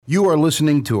You are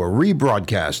listening to a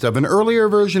rebroadcast of an earlier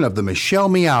version of The Michelle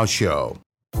Meow Show.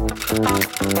 You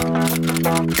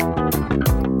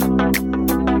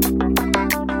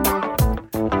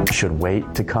should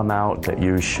wait to come out, that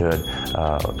you should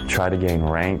try to gain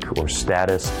rank or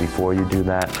status before you do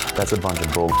that. That's a bunch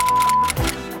of bull.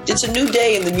 It's a new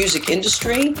day in the music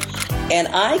industry, and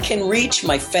I can reach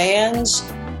my fans.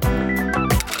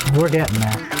 We're getting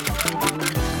there.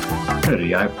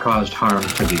 I've caused harm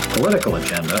to the political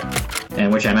agenda,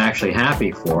 and which I'm actually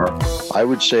happy for. I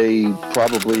would say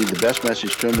probably the best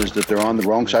message to them is that they're on the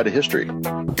wrong side of history.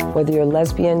 Whether you're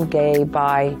lesbian, gay,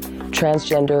 bi,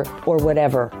 transgender, or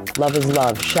whatever, love is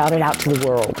love. Shout it out to the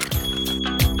world.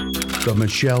 The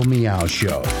Michelle Meow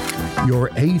Show. Your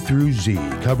A through Z,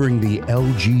 covering the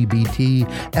LGBT,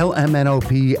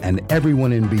 LMNOP, and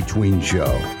everyone in between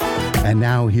show. And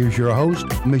now here's your host,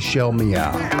 Michelle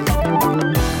Meow.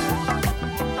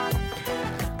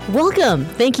 Welcome.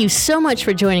 Thank you so much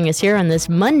for joining us here on this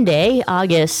Monday,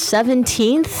 August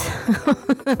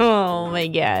 17th. Oh my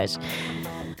gosh.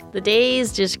 The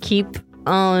days just keep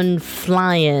on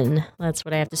flying. That's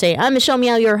what I have to say. I'm Michelle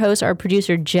Meow, your host. Our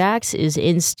producer, Jax, is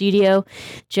in studio.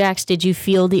 Jax, did you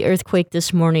feel the earthquake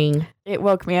this morning? It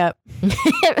woke me up.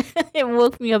 It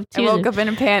woke me up too. I woke up in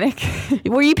a panic.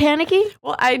 Were you panicky?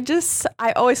 Well, I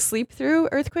always sleep through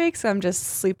earthquakes. I'm just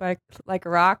sleep like a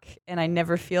rock, and I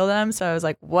never feel them. So I was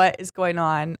like, what is going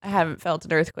on? I haven't felt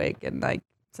an earthquake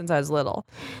since I was little.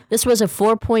 This was a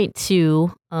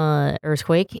 4.2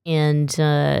 earthquake, and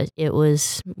it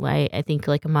was, I think,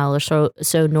 like a mile or so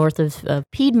north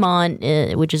of Piedmont,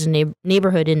 which is a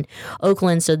neighborhood in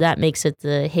Oakland, so that makes it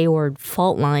the Hayward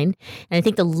Fault Line. And I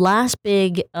think the last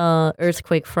big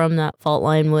earthquake from that fault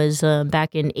line was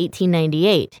back in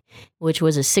 1898, which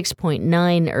was a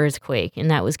 6.9 earthquake,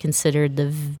 and that was considered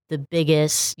the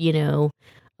biggest,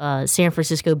 San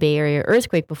Francisco Bay Area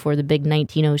earthquake before the big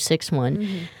 1906 one.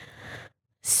 Mm-hmm.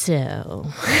 So,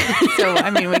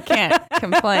 I mean, we can't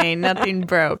complain. Nothing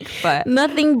broke, but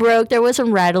nothing broke. There was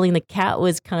some rattling. The cat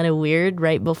was kind of weird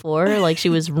right before, like she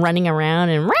was running around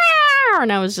and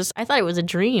I thought it was a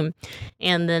dream.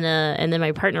 And then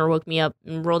my partner woke me up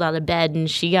and rolled out of bed, and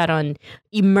she got on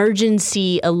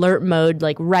emergency alert mode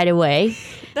like right away.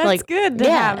 That's good to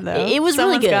have, though. It was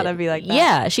Someone's really good. Gotta be like that.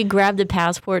 Yeah, she grabbed the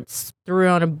passports, threw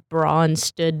on a bra, and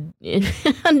stood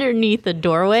underneath the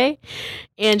doorway.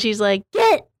 And she's like,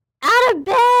 "Get out of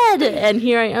bed!" And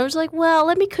here I was like, well,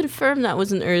 let me confirm that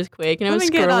was an earthquake. And I was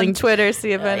get on scrolling Twitter,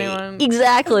 see if anyone.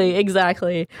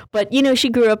 Exactly. But she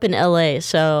grew up in LA,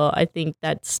 so I think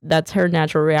that's her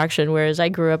natural reaction. Whereas I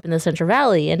grew up in the Central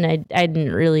Valley, and I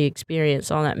didn't really experience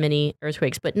all that many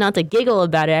earthquakes. But not to giggle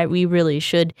about it, we really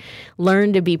should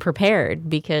learn to be prepared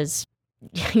because,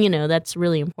 that's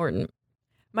really important.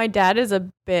 My dad is a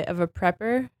bit of a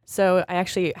prepper, so I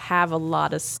actually have a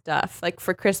lot of stuff. Like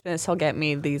for Christmas, he'll get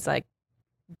me these like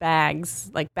bags,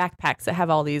 like backpacks that have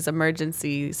all these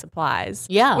emergency supplies.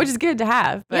 Yeah. Which is good to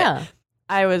have. But yeah.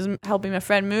 I was helping a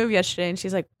friend move yesterday, and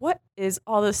she's like, "What is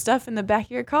all this stuff in the back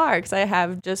of your car?" Because I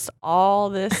have just all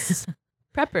this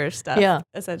prepper stuff,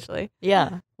 essentially.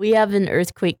 Yeah. We have an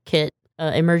earthquake kit,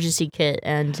 emergency kit,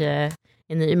 and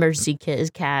in the emergency kit is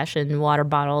cash and water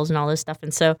bottles and all this stuff.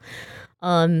 And so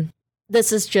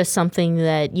this is just something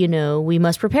that, we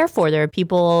must prepare for. There are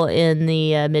people in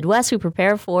the Midwest who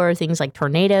prepare for things like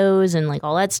tornadoes and like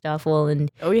all that stuff. Well, in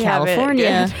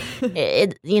California,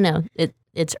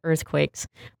 it's earthquakes.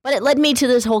 But it led me to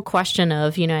this whole question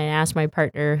of, I asked my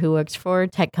partner who works for a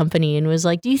tech company and was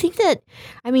like, do you think that,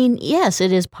 yes,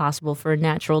 it is possible for a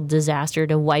natural disaster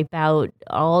to wipe out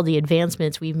all the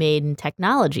advancements we've made in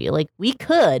technology. Like we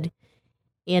could,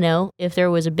 if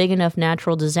there was a big enough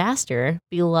natural disaster,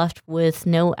 be left with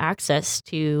no access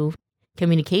to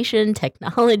communication,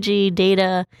 technology,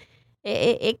 data.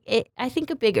 I think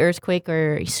a big earthquake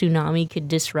or tsunami could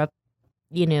disrupt,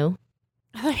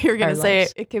 I thought you were going to say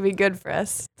it could be good for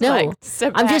us. No,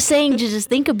 I'm just saying to just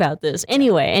think about this.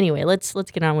 Anyway, let's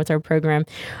get on with our program.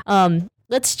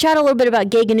 Let's chat a little bit about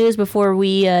Giga News before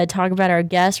we talk about our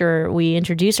guests or we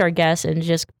introduce our guests. And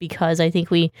just because I think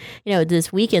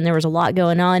this weekend there was a lot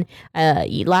going on.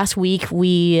 Last week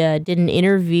we did an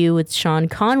interview with Sean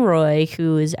Conroy,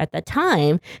 who is at the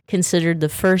time considered the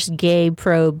first gay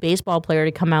pro baseball player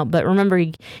to come out. But remember,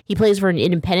 he plays for an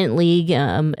independent league,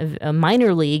 a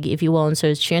minor league, if you will. And so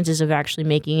his chances of actually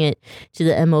making it to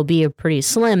the MLB are pretty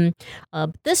slim.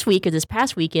 This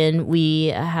past weekend, we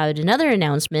had another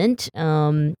announcement.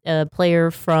 A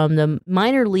player from the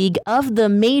minor league of the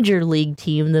major league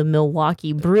team, the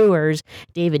Milwaukee Brewers,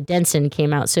 David Denson,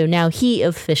 came out. So now he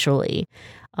officially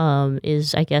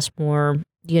is, I guess, more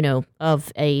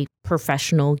of a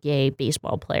professional gay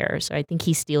baseball player. So I think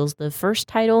he steals the first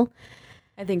title.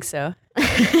 I think so.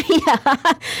 Yeah,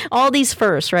 all these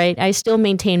firsts, right? I still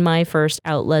maintain my first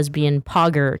out lesbian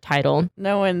Pogger title.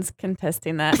 No one's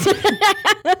contesting that.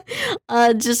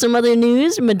 Just some other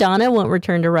news. Madonna won't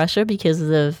return to Russia because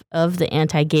of the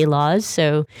anti-gay laws.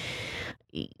 So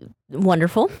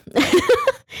wonderful.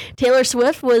 Taylor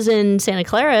Swift was in Santa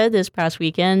Clara this past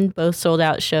weekend, both sold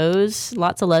out shows.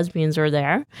 Lots of lesbians were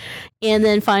there. And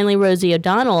then finally, Rosie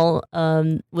O'Donnell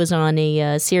was on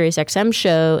a Sirius XM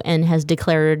show and has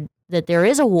declared that there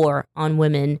is a war on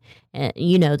women.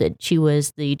 That she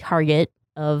was the target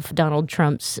of Donald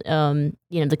Trump's,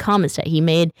 the comments that he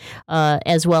made,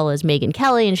 as well as Megyn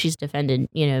Kelly, and she's defended,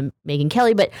 Megyn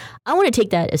Kelly. But I want to take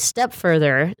that a step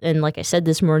further. And like I said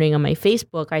this morning on my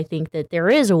Facebook, I think that there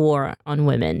is a war on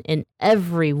women in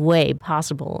every way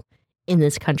possible in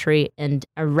this country and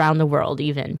around the world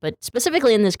even. But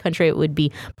specifically in this country, it would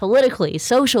be politically,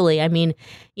 socially. I mean,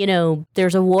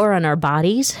 there's a war on our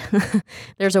bodies.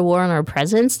 There's a war on our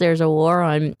presence. There's a war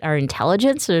on our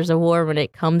intelligence. There's a war when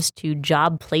it comes to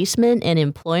job placement and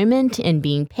employment and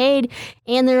being paid.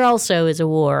 And there also is a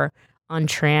war on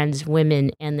trans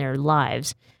women and their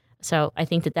lives. So I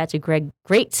think that that's a great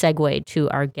segue to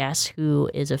our guest,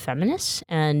 who is a feminist.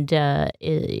 And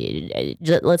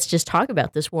let's just talk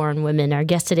about this war on women. Our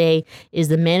guest today is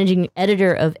the managing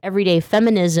editor of Everyday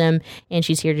Feminism, and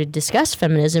she's here to discuss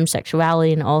feminism,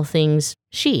 sexuality, and all things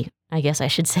she, I guess I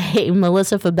should say,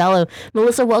 Melissa Fabello.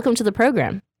 Melissa, welcome to the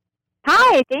program.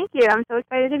 Hi, thank you. I'm so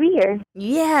excited to be here.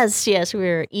 Yes,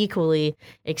 we're equally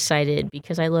excited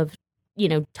because I love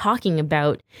talking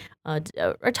about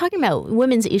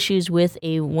women's issues with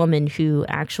a woman who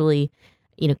actually,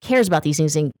 cares about these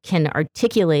things and can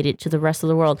articulate it to the rest of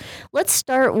the world. Let's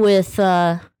start with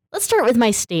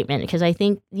my statement, because I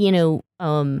think, let's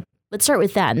start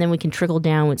with that, and then we can trickle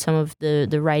down with some of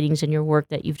the writings and your work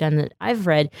that you've done that I've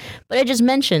read. But I just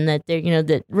mentioned that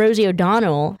that Rosie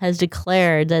O'Donnell has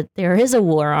declared that there is a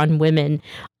war on women.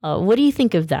 What do you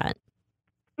think of that?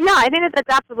 No, I think that's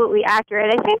absolutely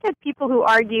accurate. I think that people who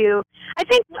argue, I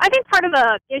think part of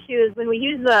the issue is when we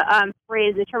use the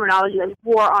phrase, the terminology like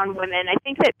war on women. I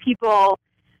think that people,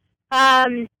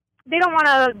 they don't want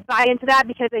to buy into that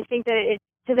because I think that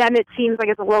to them it seems like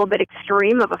it's a little bit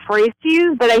extreme of a phrase to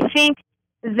use. But I think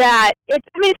that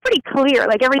it's pretty clear.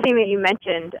 Like everything that you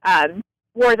mentioned,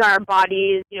 wars on our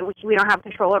bodies, which we don't have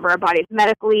control over our bodies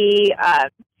medically.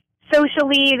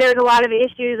 Socially, there's a lot of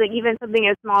issues, like even something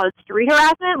as small as street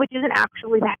harassment, which isn't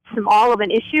actually that small of an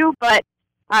issue, but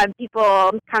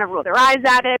people kind of roll their eyes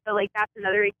at it. But that's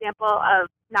another example of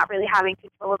not really having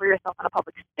control over yourself in a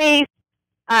public space.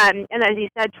 And as you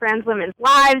said, trans women's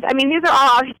lives. I mean, these are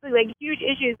all obviously huge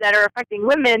issues that are affecting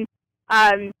women.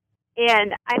 And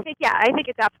I think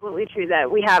it's absolutely true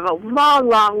that we have a long,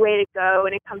 long way to go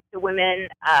when it comes to women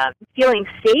feeling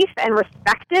safe and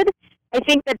respected. I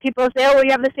think that people say, oh, well,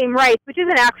 you have the same rights, which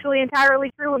isn't actually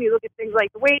entirely true when you look at things like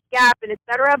the wage gap and et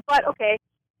cetera. But, okay,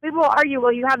 people will argue,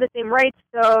 well, you have the same rights,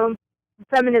 so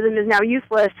feminism is now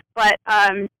useless. But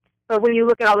when you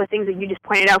look at all the things that you just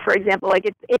pointed out, for example,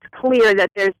 it's clear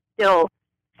that there's still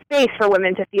space for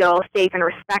women to feel safe and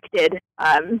respected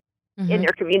in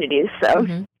their communities. So.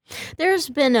 Mm-hmm. There's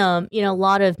been, a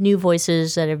lot of new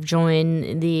voices that have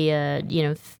joined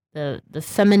the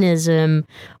feminism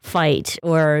fight,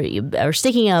 or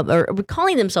sticking up, or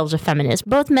calling themselves a feminist,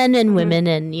 both men and women,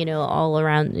 and all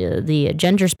around the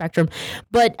gender spectrum.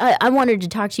 But I wanted to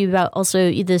talk to you about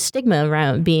also the stigma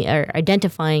around being or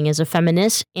identifying as a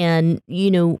feminist. And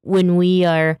when we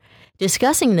are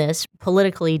discussing this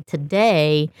politically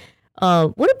today,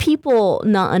 what do people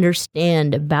not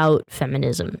understand about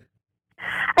feminism?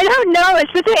 I don't know.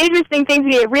 It's such an interesting thing to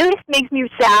me. It really makes me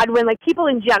sad when people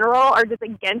in general are just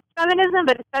against feminism,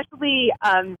 but especially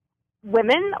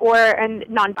women and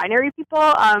non-binary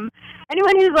people.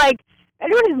 Anyone who's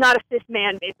not a cis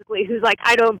man, basically, who's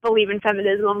I don't believe in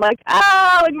feminism. I'm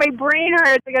my brain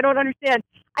hurts. I don't understand.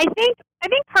 I think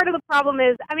part of the problem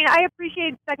is, I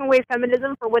appreciate second wave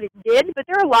feminism for what it did, but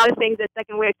there are a lot of things that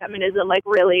second wave feminism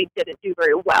really didn't do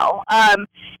very well.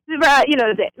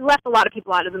 It left a lot of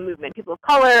people out of the movement. People of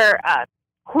color,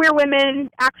 queer women,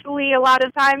 actually, a lot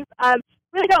of times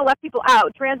really don't let people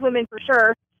out. Trans women for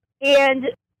sure, and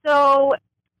so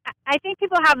I think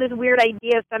people have this weird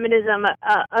idea of feminism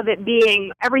of it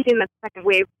being everything that second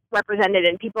wave represented,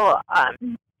 and people have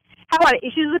a lot of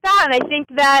issues with that. And I think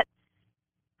that.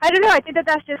 I don't know. I think that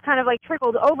that's just kind of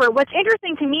trickled over. What's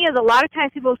interesting to me is a lot of times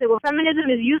people say, well, feminism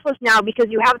is useless now because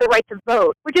you have the right to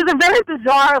vote, which is a very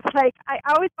bizarre, I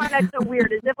always find that so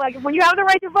weird, as if when you have the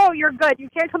right to vote, you're good. You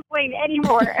can't complain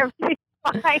anymore.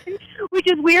 fine, which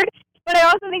is weird. But I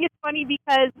also think it's funny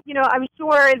because, I'm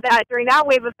sure that during that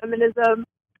wave of feminism,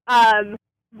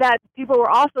 that people were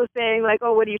also saying, like,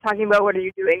 oh, what are you talking about? What are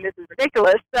you doing? This is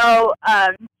ridiculous. So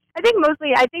I think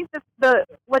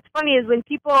what's funny is when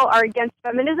people are against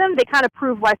feminism, they kind of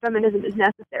prove why feminism is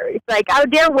necessary. It's like, how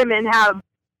dare women have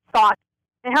thoughts?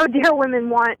 And how dare women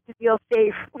want to feel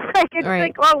safe? It's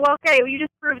like, oh, well, okay, you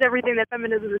just proved everything that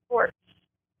feminism is for.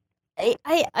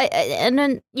 And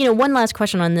then, one last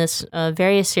question on this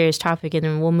very serious topic, and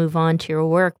then we'll move on to your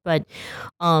work. But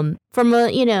from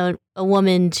a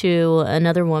woman to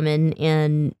another woman,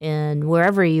 and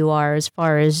wherever you are, as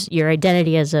far as your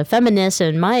identity as a feminist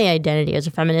and my identity as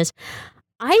a feminist,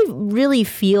 I really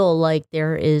feel like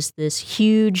there is this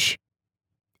huge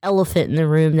elephant in the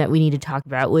room that we need to talk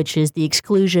about, which is the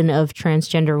exclusion of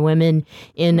transgender women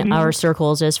in our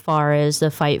circles as far as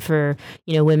the fight for,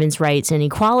 women's rights and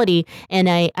equality. And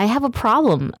I have a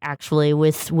problem actually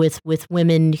with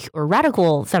women or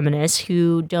radical feminists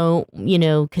who don't,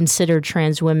 consider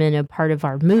trans women a part of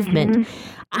our movement.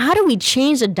 How do we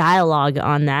change the dialogue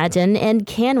on that? And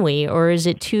can we, or is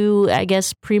it too, I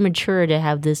guess, premature to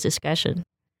have this discussion?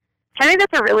 I think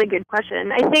that's a really good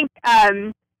question. I think,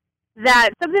 that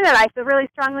something that I feel really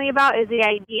strongly about is the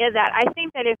idea that I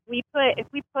think that if we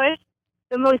push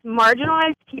the most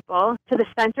marginalized people to the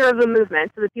center of the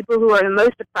movement, so the people who are the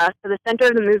most oppressed to the center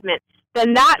of the movement,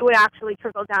 then that would actually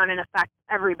trickle down and affect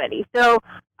everybody. So,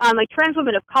 like trans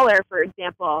women of color, for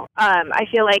example, I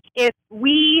feel like if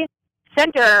we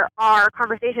center our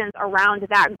conversations around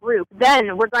that group,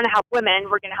 then we're going to help women,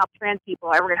 we're going to help trans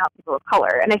people, and we're going to help people of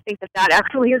color. And I think that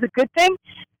actually is a good thing.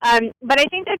 But I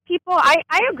think that people, I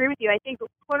agree with you. I think,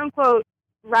 quote-unquote,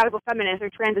 radical feminists or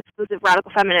trans-exclusive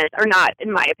radical feminists are not,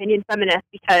 in my opinion, feminists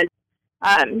because,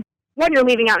 one, you're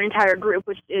leaving out an entire group,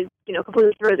 which is,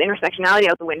 completely throws intersectionality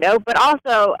out the window, but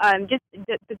also just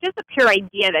the pure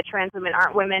idea that trans women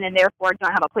aren't women and therefore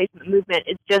don't have a place in the movement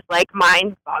is just, like,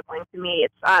 mind-boggling to me.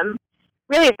 It's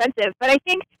really offensive. But I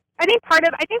think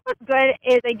what's good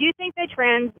is I do think that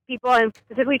trans people and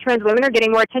specifically trans women are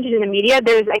getting more attention in the media.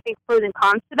 There's, I think, pros and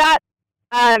cons to that.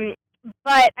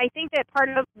 But I think that part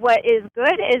of what is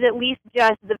good is at least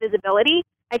just the visibility.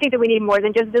 I think that we need more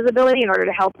than just visibility in order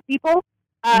to help people.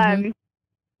 But and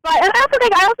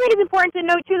I also think it's important to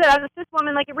note, too, that as a cis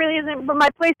woman, like, it really isn't my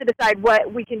place to decide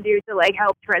what we can do to, like,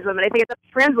 help trans women. I think it's up to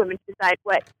trans women to decide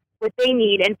what they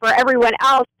need and for everyone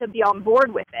else to be on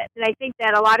board with it. And I think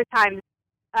that a lot of times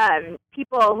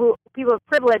people of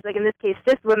privilege, like in this case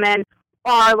cis women,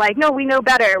 are like, no, we know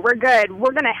better, we're good,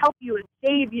 we're going to help you and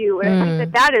save you. And I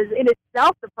think that is in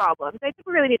itself the problem. So I think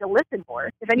we really need to listen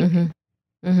more, if anything.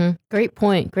 Great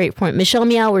point. Michelle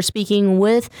Meow, we're speaking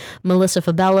with Melissa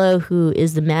Fabello, who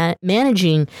is the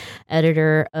managing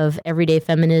editor of Everyday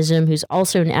Feminism, who's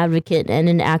also an advocate and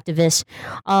an activist.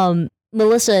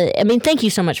 Melissa, I mean, thank you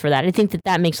so much for that. I think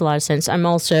that makes a lot of sense. I'm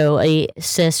also a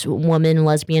cis woman,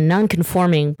 lesbian,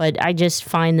 non-conforming, but I just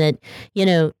find that,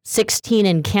 16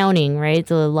 and counting, right?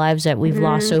 The lives that we've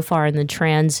lost so far in the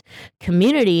trans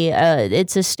community,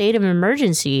 it's a state of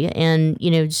emergency. And,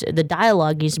 the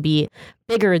dialogue needs to be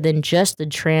bigger than just the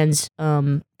trans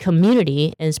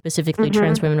community and specifically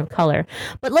trans women of color.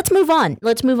 But let's move on.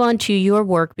 Let's move on to your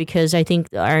work, because I think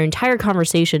our entire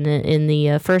conversation in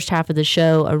the first half of the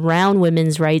show around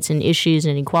women's rights and issues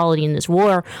and equality in this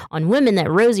war on women that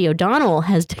Rosie O'Donnell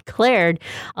has declared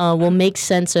will make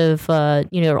sense of,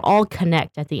 all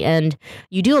connect at the end.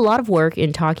 You do a lot of work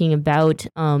in talking about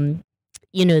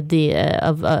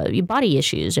your body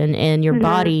issues and your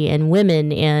body and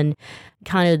women and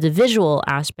kind of the visual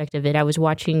aspect of it. I was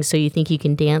watching So You Think You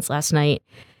Can Dance last night,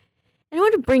 and I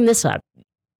want to bring this up.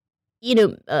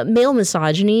 Male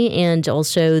misogyny and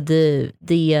also the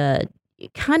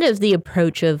kind of the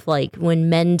approach of, like, when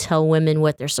men tell women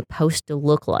what they're supposed to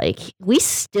look like. We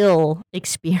still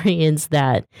experience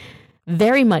that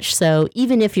very much so,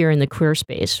 even if you're in the queer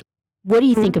space. What do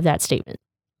you think of that statement?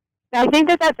 I think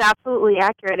that that's absolutely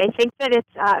accurate. I think that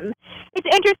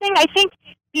it's interesting. I think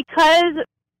because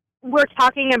we're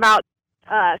talking about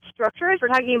structures, we're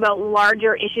talking about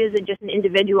larger issues than just an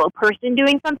individual person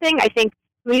doing something. I think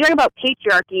when you talk about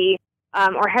patriarchy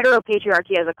or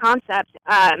heteropatriarchy as a concept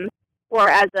or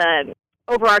as an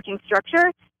overarching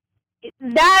structure,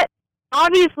 that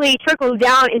obviously trickles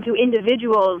down into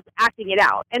individuals acting it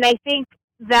out. And I think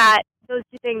that those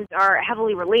two things are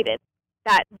heavily related,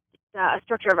 that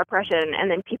structure of oppression and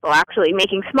then people actually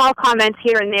making small comments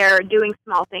here and there, doing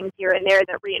small things here and there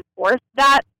that reinforce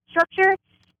that structure.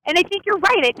 And I think you're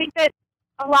right. I think that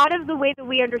a lot of the way that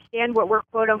we understand what we're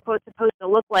quote-unquote supposed to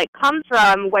look like comes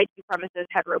from white supremacist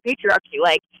heteropatriarchy.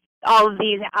 Like, all of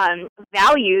these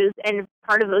values, and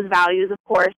part of those values, of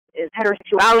course, is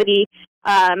heterosexuality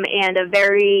and a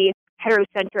very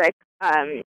heterocentric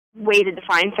way to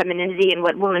define femininity and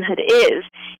what womanhood is.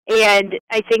 And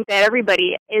I think that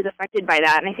everybody is affected by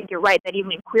that. And I think you're right that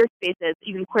even in queer spaces,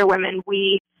 even queer women,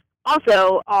 we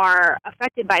also are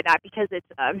affected by that because it's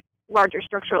a larger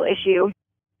structural issue.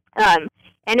 And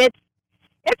it's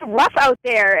rough out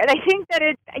there. And I think that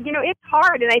it's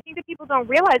hard. And I think that people don't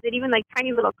realize that even like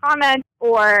tiny little comments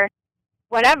or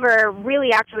whatever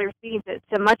really actually are speaking to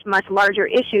much, much larger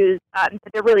issues,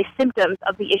 but they're really symptoms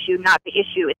of the issue, not the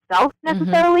issue itself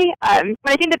necessarily. But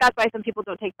I think that that's why some people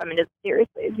don't take feminism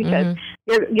seriously, is because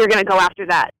you're going to go after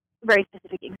that very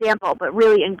specific example, but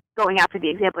really in going after the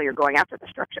example, you're going after the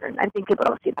structure. And I think people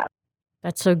don't see that.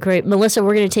 That's so great. Melissa,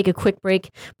 we're going to take a quick break,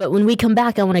 but when we come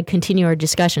back, I want to continue our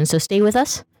discussion, so stay with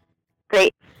us.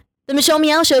 Great. The Michelle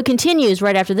Meow Show continues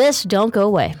right after this. Don't go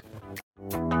away.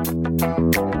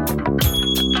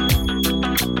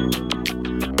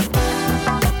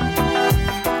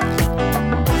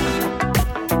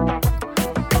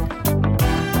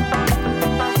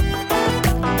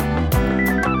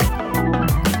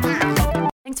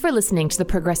 Thanks for listening to the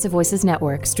Progressive Voices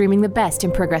Network, streaming the best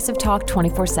in progressive talk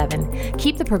 24/7.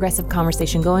 Keep the progressive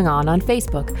conversation going on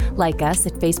Facebook. Like us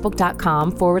at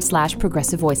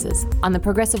facebook.com/progressive voices. On the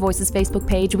Progressive Voices Facebook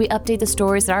page, we update the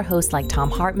stories that our hosts like Tom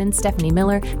Hartman, Stephanie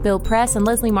Miller, Bill Press, and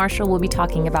Leslie Marshall will be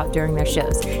talking about during their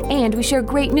shows. And we share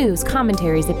great news,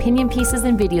 commentaries, opinion pieces,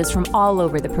 and videos from all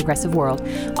over the progressive world.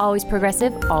 Always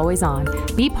progressive, always on.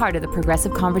 Be part of the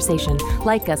progressive conversation.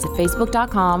 Like us at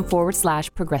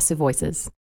facebook.com/progressive voices.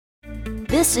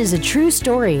 This is a true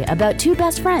story about two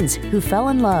best friends who fell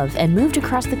in love and moved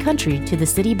across the country to the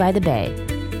city by the bay.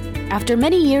 After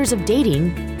many years of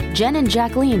dating, Jen and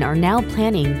Jacqueline are now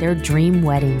planning their dream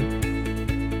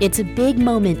wedding. It's a big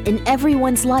moment in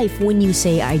everyone's life when you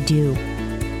say I do,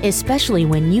 especially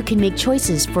when you can make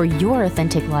choices for your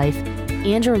authentic life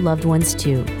and your loved ones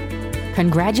too.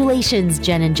 Congratulations,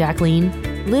 Jen and Jacqueline.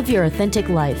 Live your authentic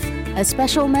life. A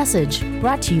special message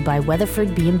brought to you by Weatherford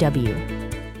BMW.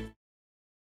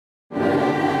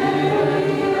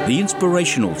 The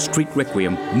inspirational Street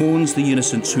Requiem mourns the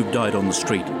innocents who've died on the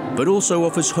street, but also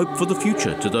offers hope for the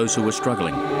future to those who are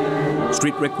struggling.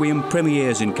 Street Requiem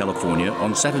premieres in California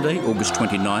on Saturday, August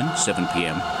 29, 7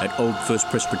 p.m. at Old First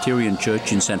Presbyterian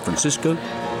Church in San Francisco,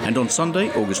 and on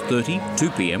Sunday, August 30, 2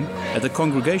 p.m. at the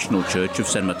Congregational Church of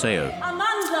San Mateo.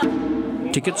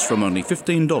 Tickets from only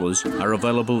 $15 are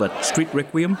available at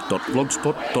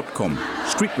streetrequiem.blogspot.com.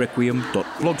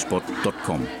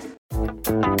 streetrequiem.blogspot.com.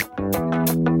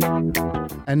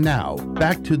 And now,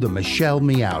 back to the Michelle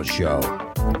Meow Show.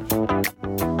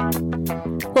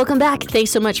 Welcome back.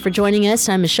 Thanks so much for joining us.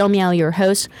 I'm Michelle Meow, your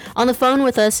host. On the phone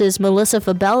with us is Melissa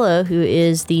Fabella, who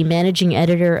is the managing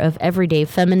editor of Everyday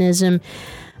Feminism.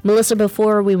 Melissa,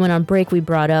 before we went on break, we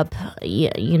brought up, how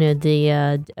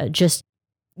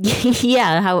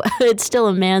it's still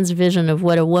a man's vision of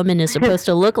what a woman is supposed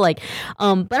to look like. But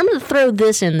I'm going to throw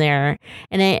this in there,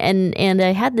 and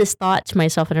I had this thought to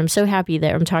myself, and I'm so happy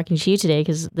that I'm talking to you today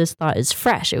because this thought is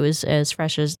fresh. It was as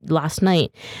fresh as last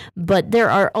night. But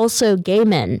there are also gay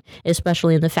men,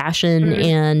 especially in the fashion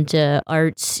and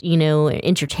arts,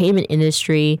 entertainment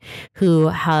industry, who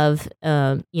have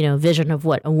vision of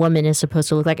what a woman is supposed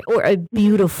to look like, or a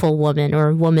beautiful woman, or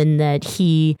a woman that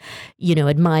he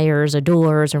admires,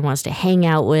 adores, or wants to hang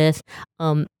out with.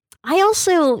 I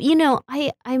also,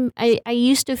 I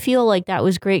used to feel like that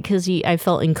was great because I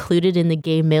felt included in the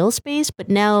gay male space. But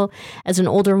now, as an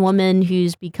older woman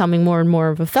who's becoming more and more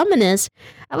of a feminist,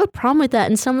 I have a problem with that.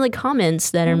 And some of the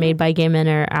comments that are made by gay men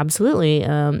are absolutely,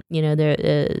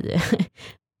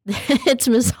 it's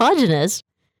misogynist.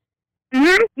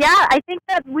 Mm-hmm. Yeah, I think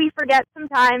that we forget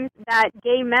sometimes that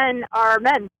gay men are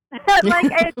men.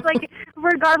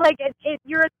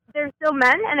 They're still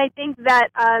men, and I think that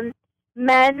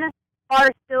men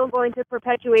are still going to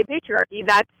perpetuate patriarchy.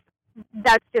 That's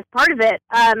just part of it.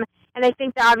 And I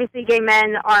think that obviously gay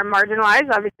men are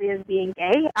marginalized, obviously, as being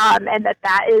gay, and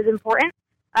that is important.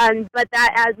 But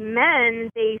that as men,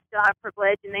 they still have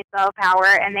privilege and they still have power,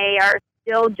 and they are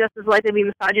still just as likely to be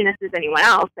misogynist as anyone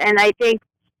else. And I think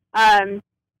that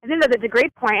it's a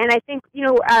great point. And I think,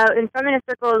 in feminist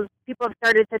circles, people have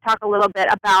started to talk a little bit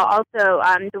about also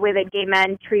the way that gay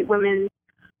men treat women's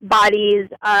bodies,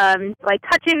 like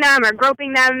touching them or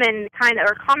groping them and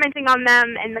or commenting on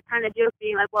them, and the kind of joke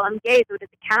being like, well, I'm gay, so it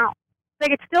doesn't count.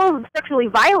 Like, it's still sexually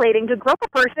violating to grope a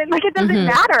person. Like, it doesn't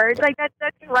matter. It's like, that's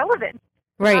irrelevant.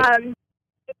 Right.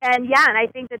 And I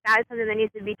think that is something that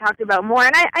needs to be talked about more.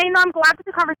 And I'm glad that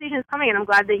the conversation is coming, and I'm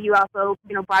glad that you also,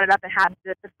 brought it up and had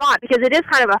the thought, because it is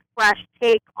kind of a fresh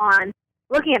take on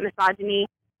looking at misogyny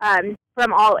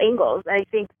from all angles. I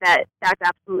think that that's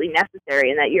absolutely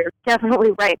necessary, and that you're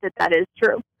definitely right that is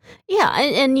true. Yeah,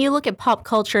 and you look at pop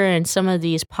culture and some of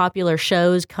these popular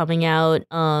shows coming out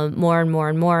more and more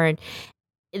and more, and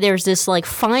there's this like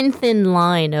fine thin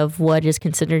line of what is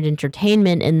considered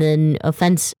entertainment and then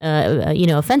offensive.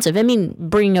 I mean,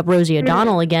 bringing up Rosie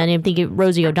O'Donnell again, I think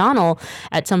Rosie O'Donnell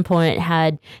at some point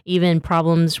had even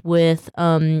problems with,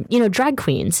 drag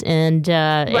queens. And,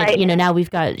 now we've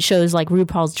got shows like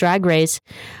RuPaul's Drag Race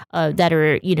that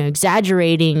are,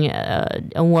 exaggerating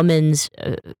a woman's,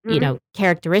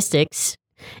 characteristics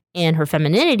and her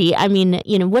femininity. I mean,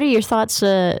 what are your thoughts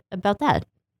about that?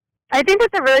 I think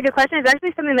that's a really good question. It's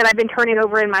actually something that I've been turning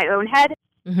over in my own head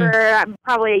for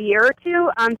probably a year or two.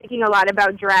 I'm thinking a lot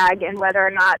about drag and whether or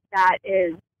not that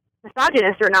is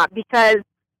misogynist or not, because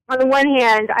on the one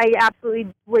hand, I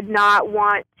absolutely would not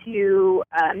want to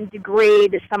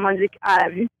degrade someone's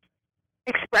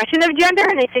expression of gender,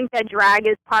 and I think that drag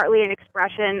is partly an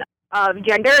expression of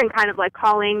gender and kind of like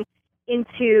calling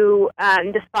into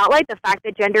the spotlight the fact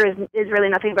that gender is really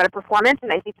nothing but a performance,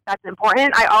 and I think that's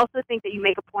important. I also think that you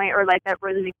make a point, or like that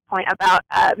Rosie makes a point about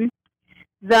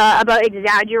about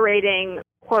exaggerating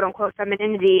quote unquote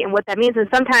femininity and what that means. And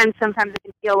sometimes it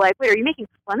can feel like, wait, are you making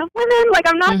fun of women? Like,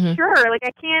 I'm not sure. Like,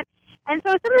 I can't. And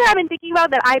so it's something that I've been thinking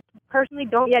about that I personally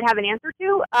don't yet have an answer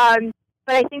to.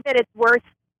 But I think that it's worth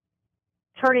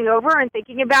turning over and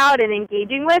thinking about and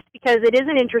engaging with, because it is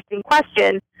an interesting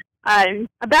question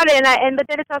about it, but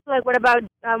then it's also like, what about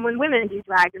when women do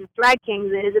drag and drag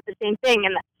kings, and is it the same thing?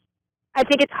 And I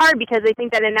think it's hard, because I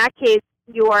think that in that case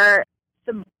you're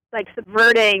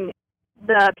subverting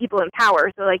the people in power.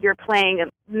 So like you're playing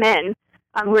men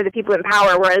who are the people in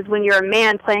power, whereas when you're a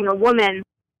man playing a woman,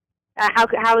 how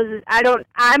is it,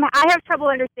 I have trouble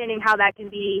understanding how that can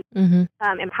be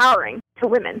empowering to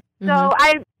women. So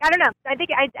I don't know. I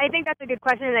think that's a good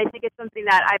question, and I think it's something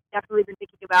that I've definitely been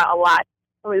thinking about a lot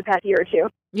over the past year or two.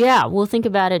 Yeah, we'll think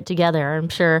about it together. I'm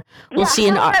sure we'll see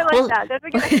an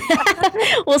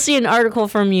we'll see an article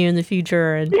from you in the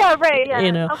future. And, yeah, right.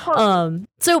 Yeah, of course.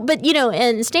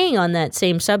 And staying on that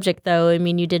same subject, though, I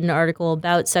mean, you did an article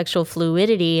about sexual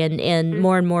fluidity, and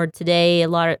more and more today, a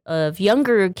lot of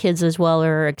younger kids as well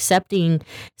are accepting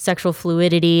sexual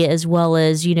fluidity, as well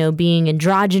as being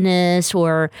androgynous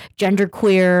or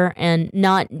genderqueer, and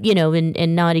not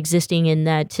and not existing in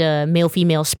that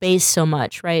male-female space so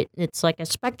much. Right? It's like a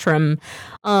spectrum.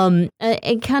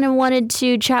 I kind of wanted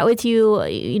to chat with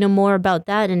you, more about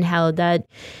that and how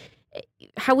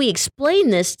we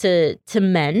explain this to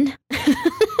men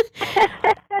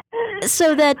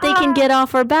so that they can get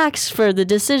off our backs for the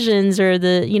decisions or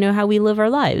the, how we live our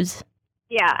lives.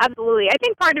 Yeah, absolutely. I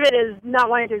think part of it is not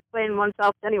wanting to explain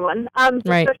oneself to anyone,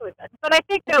 right. Especially men. But I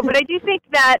do think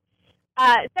that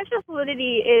sexual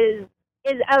fluidity is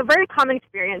a very common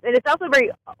experience, and it's also a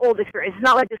very old experience. It's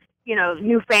not like this,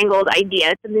 newfangled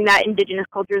idea. It's something that indigenous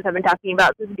cultures have been talking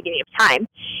about since the beginning of time.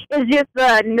 It's just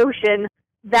the notion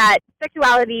that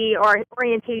sexuality or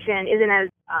orientation isn't as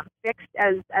fixed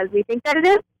as we think that it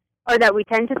is, or that we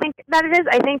tend to think that it is.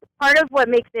 I think part of what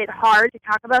makes it hard to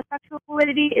talk about sexual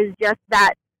fluidity is just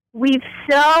that we've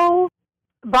so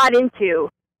bought into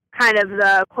kind of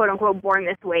the quote-unquote born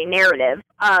this way narrative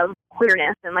of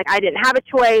queerness, and like, I didn't have a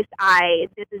choice. I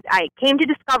came to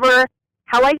discover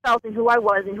how I felt and who I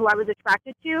was and who I was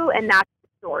attracted to, and that's the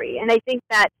story. And I think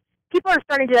that people are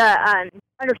starting to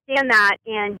understand that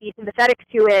and be sympathetic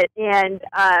to it and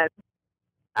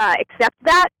accept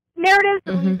that narrative.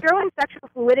 So when you throw in sexual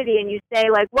fluidity and you say,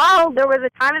 like, well, there was a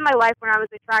time in my life when I was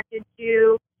attracted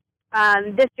to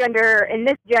this gender and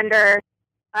this gender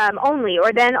only,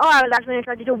 or then, I was actually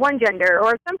attracted to one gender,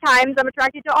 or sometimes I'm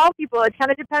attracted to all people. It kind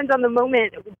of depends on the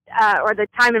moment or the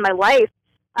time in my life.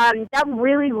 That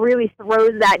really, really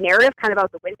throws that narrative kind of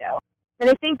out the window. And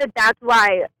I think that that's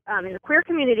why in the queer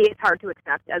community it's hard to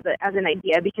accept as an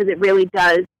idea, because it really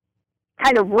does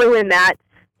kind of ruin that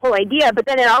whole idea. But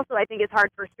then it also, I think, is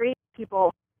hard for straight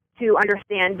people to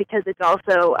understand, because it's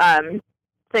also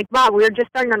it's like, wow, we were just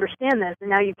starting to understand this, and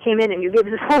now you came in and you gave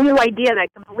us this whole new idea that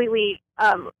completely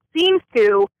seems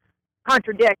to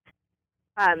contradict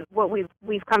what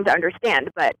we've come to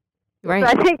understand. But right. So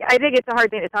I think it's a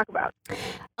hard thing to talk about.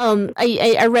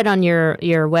 I read on your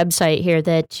website here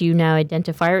that you now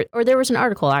identify, or there was an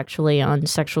article actually on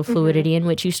sexual fluidity in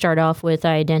which you start off with,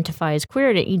 I identify as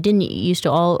queer, and you didn't used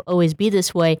to always be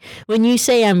this way. When you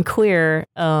say I'm queer,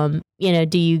 do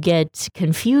you get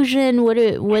confusion?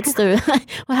 What's the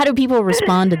how do people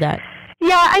respond to that?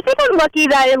 Yeah, I think I'm lucky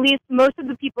that at least most of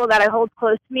the people that I hold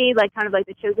close to me, like kind of like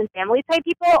the chosen family type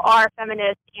people, are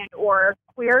feminist and or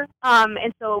queer,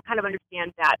 and so kind of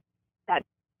understand that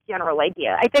general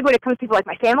idea. I think when it comes to people like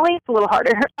my family, it's a little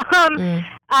harder. I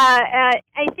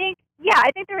think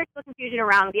there is still confusion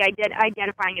around the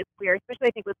identifying as queer, especially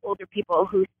I think with older people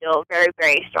who still very,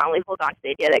 very strongly hold on to the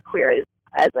idea that queer is,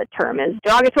 as a term, is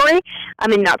derogatory.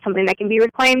 And not something that can be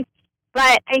reclaimed.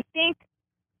 But I think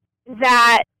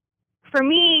that for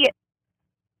me,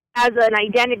 as an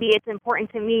identity, it's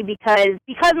important to me because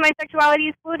my sexuality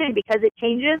is fluid and because it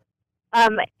changes,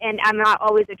 and I'm not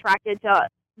always attracted to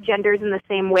genders in the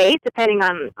same way, depending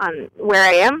on where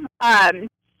I am.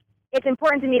 It's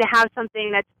important to me to have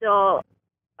something that still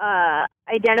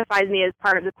identifies me as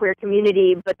part of the queer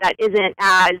community, but that isn't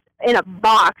as in a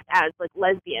box as like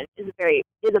lesbian is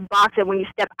a box that when you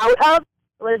step out of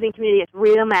the lesbian community, it's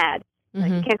real mad. Like,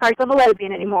 you can't call yourself a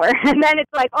lesbian anymore. And then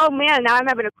it's like, oh man, now I'm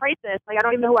having a crisis. Like, I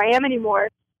don't even know who I am anymore.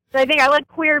 So I think I like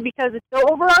queer because it's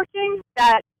so overarching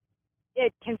that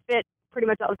it can fit pretty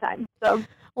much all the time. So.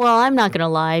 Well, I'm not going to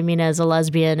lie. I mean, as a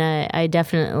lesbian, I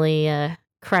definitely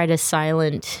cried a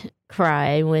silent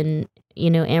cry when,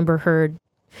 Amber Heard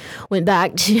went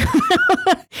back to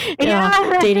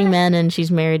dating men, and she's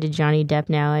married to Johnny Depp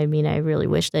now. I mean, I really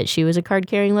wish that she was a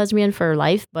card-carrying lesbian for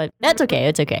life, but that's okay.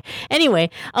 It's okay. Anyway,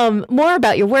 more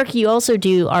about your work. You also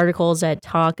do articles that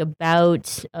talk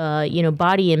about,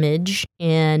 body image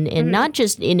and not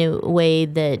just in a way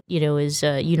that, is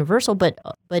universal, but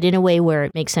in a way where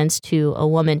it makes sense to a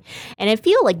woman. And I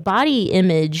feel like body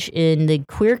image in the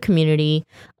queer community,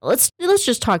 let's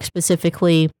just talk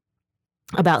specifically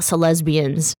about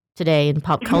lesbians today in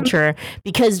pop culture,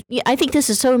 because I think this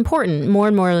is so important. More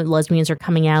and more lesbians are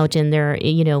coming out and they're,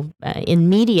 in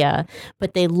media,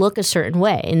 but they look a certain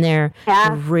way and they're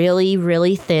really,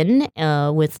 really thin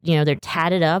with, they're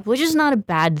tatted up, which is not a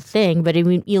bad thing. But I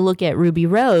mean, you look at Ruby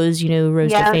Rose,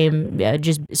 Rose to Fame,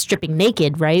 just stripping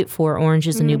naked, right, for Orange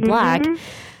is the New Black.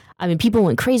 I mean, people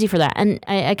went crazy for that. And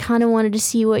I kind of wanted to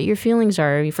see what your feelings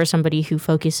are for somebody who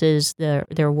focuses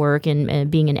their work and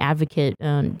being an advocate,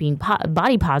 being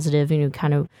body positive,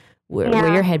 kind of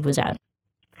where your head was at.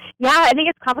 Yeah, I think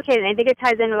it's complicated. I think it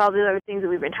ties in with all the other things that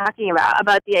we've been talking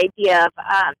about the idea of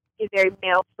a very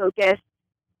male-focused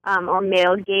or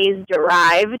male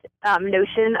gaze-derived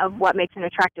notion of what makes an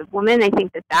attractive woman. I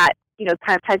think that kind of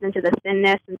ties into the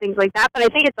thinness and things like that. But I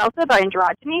think it's also about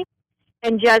androgyny.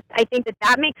 And I think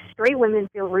that makes straight women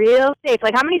feel real safe.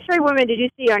 Like, how many straight women did you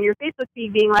see on your Facebook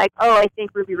feed being like, oh, I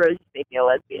think Ruby Rose is maybe a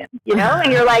lesbian,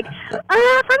 And you're like, first of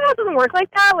all, it doesn't work like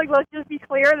that. Like, let's just be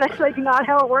clear. That's, like, not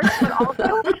how it works. But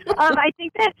also, I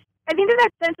think that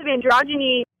sense of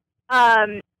androgyny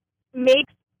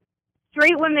makes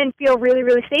straight women feel really,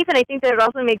 really safe. And I think that it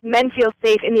also makes men feel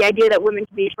safe in the idea that women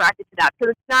can be attracted to that.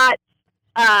 Because it's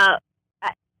not...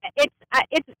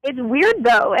 It's weird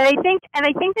though, and I think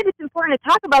that it's important to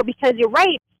talk about because you're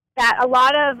right that a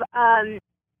lot of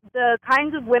the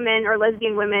kinds of women or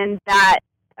lesbian women that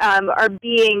are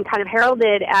being kind of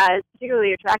heralded as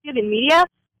particularly attractive in media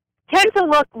tend to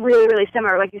look really, really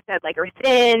similar, like you said, like are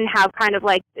thin, have kind of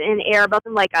like an air about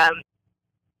them, like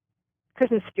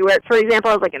Kristen Stewart, for example,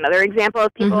 is like another example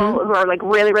of people who are like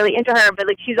really, really into her, but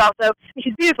like she's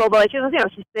beautiful, but like she's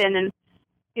thin and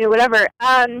whatever.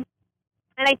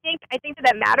 And I think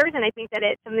that matters, and I think that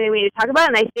it's something we need to talk about,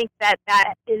 and I think that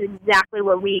is exactly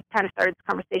what we kind of started this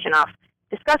conversation off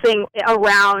discussing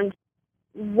around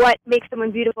what makes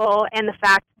someone beautiful and the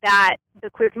fact that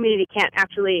the queer community can't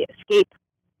actually escape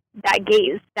that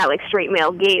gaze, that like straight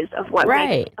male gaze of what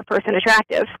makes a person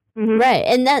attractive. Right.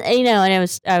 And that, and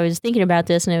I was thinking about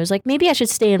this and I was like, maybe I should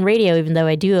stay in radio, even though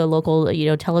I do a local,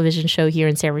 television show here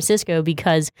in San Francisco,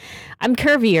 because I'm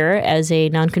curvier as a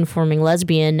non-conforming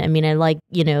lesbian. I mean, I like,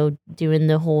 doing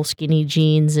the whole skinny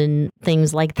jeans and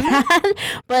things like that,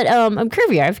 but I'm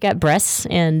curvier. I've got breasts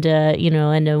and,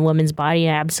 and a woman's body.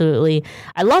 I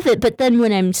love it. But then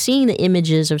when I'm seeing the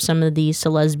images of some of these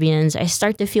lesbians, I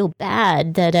start to feel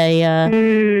bad that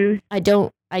I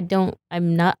don't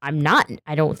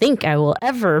think I will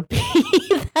ever be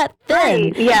that thin.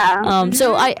 Right, yeah.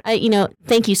 So I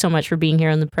thank you so much for being here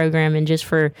on the program and just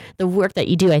for the work that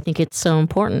you do. I think it's so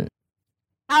important.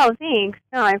 Oh, thanks.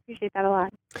 No, I appreciate that a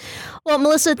lot. Well,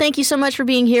 Melissa, thank you so much for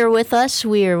being here with us.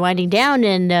 We are winding down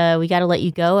and we got to let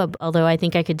you go, although I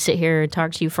think I could sit here and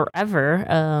talk to you forever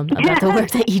about the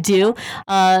work that you do.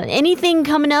 Anything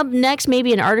coming up next,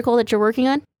 maybe an article that you're working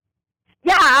on?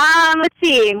 Yeah, let's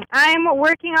see. I'm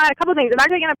working on a couple of things. I'm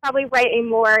actually going to probably write a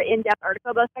more in-depth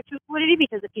article about sexual fluidity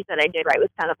because the piece that I did write was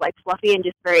kind of like fluffy and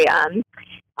just very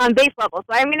on base level.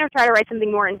 So I'm going to try to write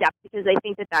something more in depth because I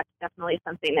think that that's definitely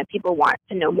something that people want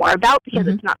to know more about because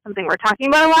it's not something we're talking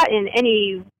about a lot in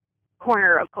any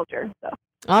corner of culture. So.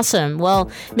 Awesome.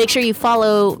 Well, make sure you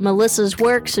follow Melissa's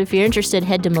work. So if you're interested,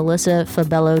 head to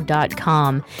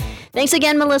melissafabello.com. Thanks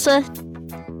again, Melissa.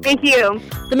 Thank you.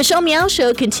 The Michelle Meow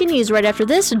Show continues right after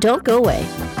this, so don't go away.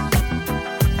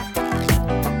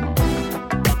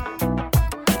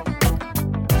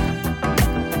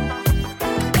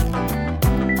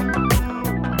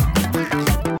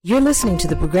 You're listening to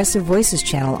the Progressive Voices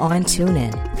channel on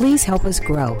TuneIn. Please help us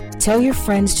grow. Tell your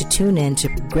friends to tune in to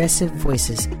Progressive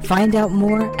Voices. Find out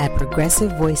more at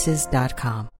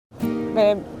progressivevoices.com.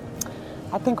 Babe,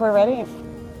 I think we're ready.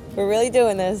 We're really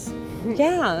doing this.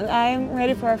 Yeah, I'm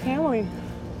ready for our family.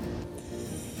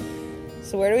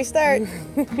 So where do we start?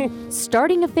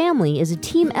 Starting a family is a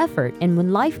team effort, and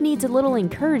when life needs a little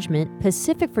encouragement,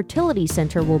 Pacific Fertility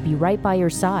Center will be right by your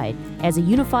side. As a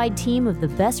unified team of the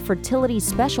best fertility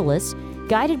specialists,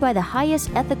 guided by the highest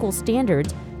ethical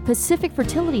standards, Pacific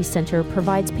Fertility Center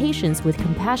provides patients with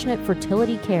compassionate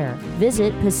fertility care.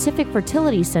 Visit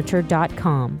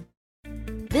pacificfertilitycenter.com.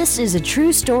 This is a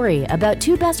true story about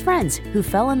two best friends who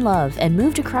fell in love and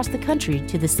moved across the country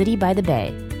to the city by the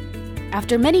bay.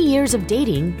 After many years of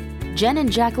dating, Jen and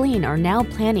Jacqueline are now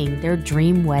planning their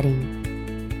dream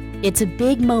wedding. It's a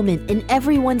big moment in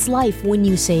everyone's life when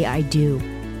you say I do,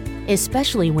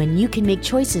 especially when you can make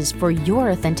choices for your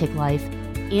authentic life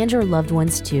and your loved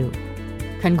ones too.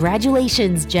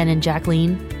 Congratulations, Jen and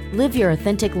Jacqueline. Live your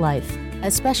authentic life.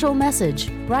 A special message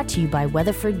brought to you by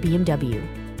Weatherford BMW.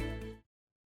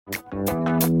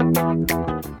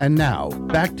 And now,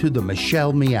 back to the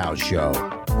Michelle Meow Show.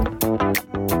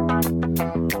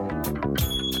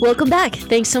 Welcome back.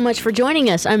 Thanks so much for joining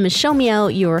us. I'm Michelle Meow,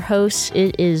 your host.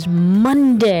 It is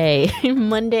Monday,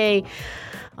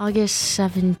 August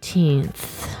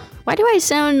 17th. Why do I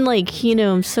sound like,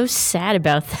 I'm so sad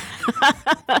about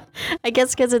that? I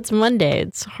guess because it's Monday.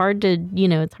 It's hard to,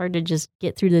 just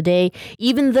get through the day,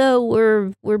 even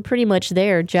though we're pretty much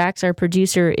there. Jax, our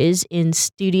producer, is in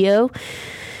studio.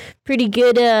 Pretty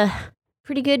good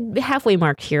halfway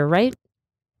mark here, right?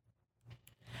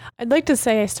 I'd like to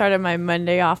say I started my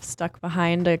Monday off stuck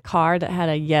behind a car that had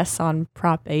a yes on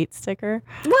Prop 8 sticker.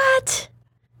 What?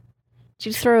 Did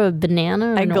you throw a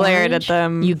banana? I glared at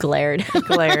them. You glared. I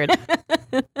glared.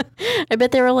 I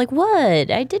bet they were like,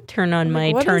 what? I did turn on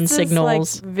my turn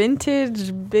signals. Like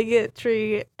vintage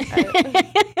bigotry.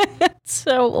 It's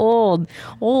so old.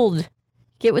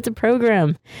 Get with the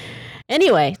program.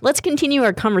 Anyway, let's continue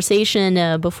our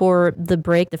conversation before the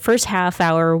break. The first half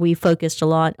hour, we focused a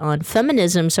lot on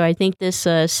feminism. So I think this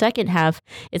second half,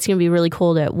 it's going to be really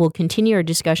cool that we'll continue our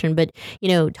discussion. But,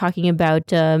 talking about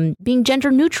being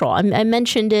gender neutral. I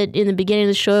mentioned it in the beginning of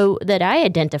the show that I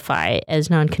identify as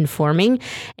nonconforming.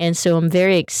 And so I'm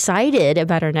very excited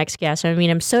about our next guest. I mean,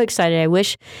 I'm so excited. I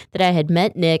wish that I had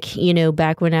met Nick,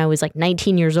 back when I was like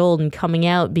 19 years old and coming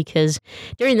out, because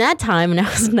during that time when I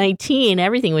was 19,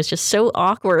 everything was just so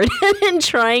awkward and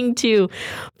trying to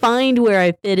find where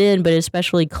I fit in, but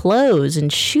especially clothes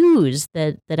and shoes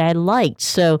that I liked.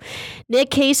 So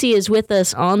Nick Casey is with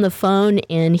us on the phone,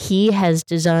 and he has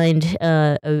designed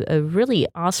a really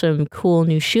awesome, cool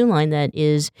new shoe line that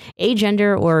is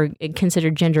agender or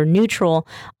considered gender neutral.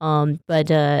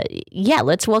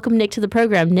 Let's welcome Nick to the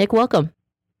program. Nick, welcome.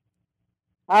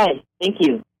 Hi, thank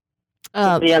you.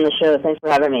 To be on the show. Thanks for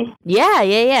having me.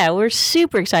 Yeah. We're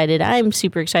super excited. I'm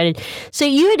super excited. So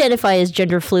you identify as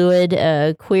gender fluid,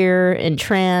 queer, and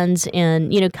trans,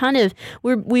 and kind of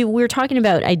we were talking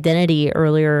about identity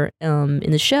earlier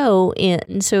in the show,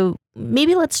 and so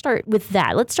maybe let's start with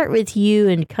that. Let's start with you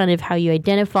and kind of how you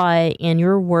identify and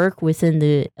your work within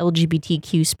the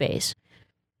LGBTQ space.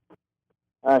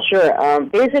 Sure.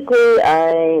 Basically,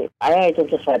 I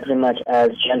identify pretty much as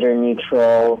gender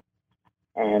neutral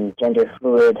and gender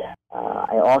fluid.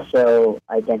 I also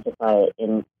identify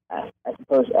I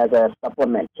suppose, as a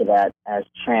supplement to that as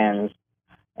trans.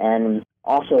 And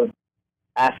also,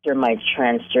 after my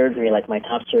trans surgery, like my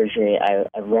top surgery, I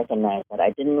recognized that I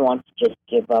didn't want to just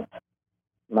give up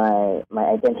my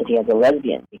identity as a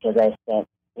lesbian, because I spent,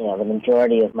 the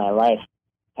majority of my life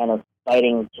kind of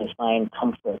fighting to find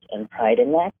comfort and pride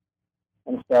in that.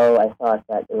 And so I thought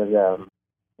that it was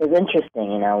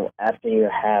interesting, after you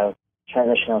have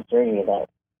transitional surgery, that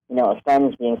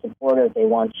friends being supportive, they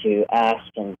want to ask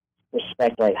and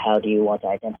respect, like, how do you want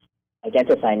to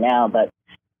identify now? But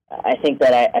I think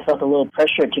that I felt a little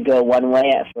pressure to go one way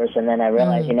at first, and then I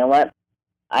realized, you know what,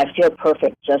 I feel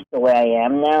perfect just the way I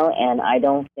am now, and I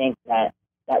don't think that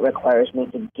requires me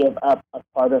to give up a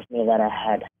part of me that I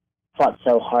had fought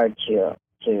so hard to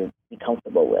be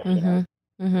comfortable with. You know?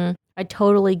 Mm-hmm. I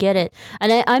totally get it.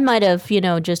 And I might have,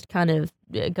 just kind of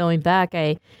going back,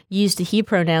 I used a he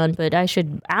pronoun, but I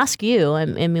should ask you, I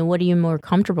mean, what are you more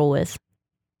comfortable with?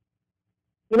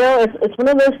 It's one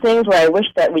of those things where I wish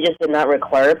that we just did not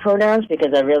require pronouns,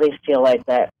 because I really feel like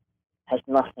that has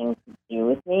nothing to do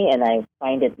with me, and I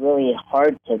find it really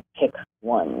hard to pick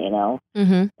one,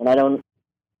 Mm-hmm. And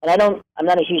I'm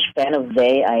not a huge fan of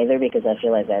they either, because I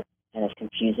feel like that's kind of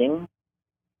confusing.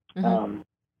 Mm-hmm.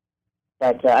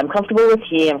 But I'm comfortable with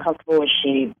he, I'm comfortable with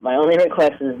she. My only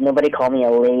request is nobody call me a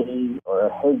lady or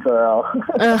a hey girl.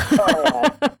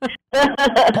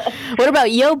 What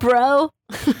about yo, bro?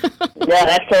 Yeah,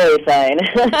 that's totally fine.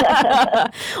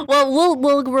 Well,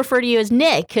 we'll refer to you as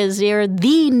Nick, because you're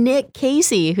the Nick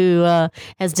Casey, who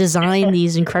has designed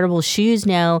these incredible shoes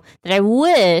now that I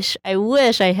wish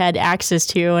I had access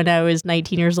to when I was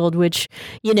 19 years old, which,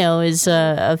 is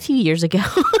a few years ago.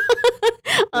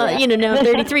 Now I'm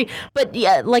 33. But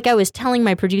yeah, like I was telling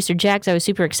my producer, Jax, I was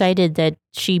super excited that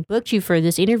she booked you for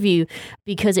this interview,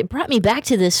 because it brought me back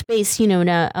to this space,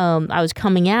 now I was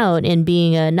coming out and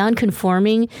being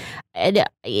non-conforming. And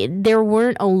there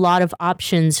weren't a lot of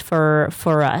options for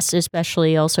us,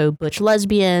 especially also butch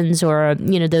lesbians or,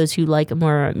 those who like a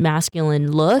more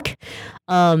masculine look.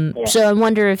 So I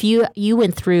wonder if you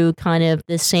went through kind of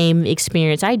the same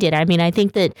experience I did. I mean, I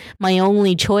think that my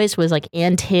only choice was like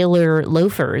Ann Taylor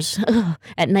loafers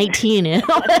at 19.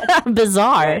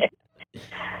 Bizarre.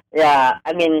 Yeah,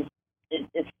 I mean,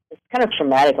 it's kind of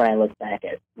traumatic when I look back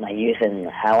at my youth and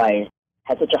how I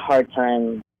had such a hard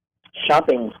time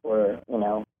shopping for,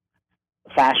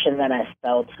 fashion that I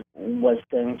felt was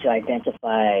going to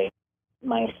identify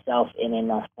myself in an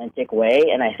authentic way.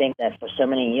 And I think that for so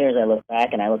many years I look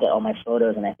back and I look at all my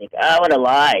photos and I think, oh, what a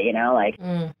lie,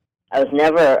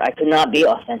 I could not be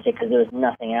authentic because there was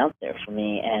nothing out there for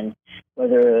me. And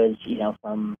whether it was,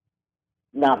 from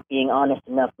not being honest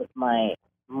enough with my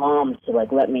mom to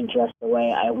let me dress the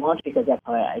way I want, because that's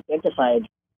how I identified,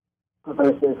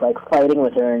 versus fighting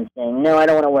with her and saying, no, I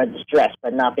don't want to wear this dress,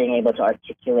 but not being able to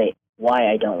articulate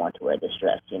why I don't want to wear this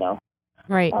dress,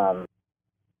 Right.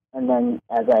 And then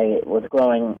as I was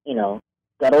growing,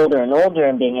 got older and older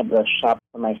and being able to shop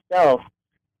for myself,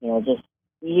 just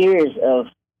years of,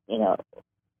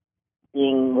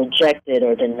 being rejected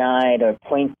or denied or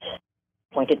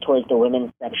pointed towards the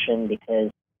women's section because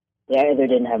they either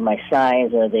didn't have my size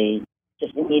or they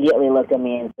just immediately looked at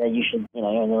me and said, you should,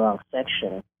 you're in the wrong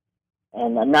section.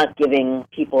 And I'm not giving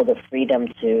people the freedom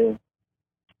to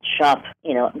shop,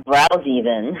 browse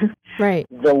even right.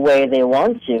 the way they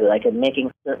want to,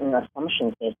 making certain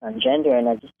assumptions based on gender. And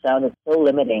I just found it so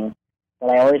limiting that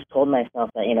I always told myself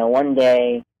that, one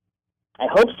day I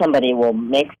hope somebody will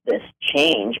make this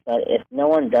change, but if no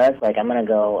one does, I'm going to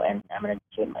go and I'm going to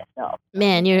do it myself.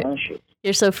 Man, you're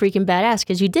so freaking badass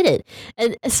because you did it.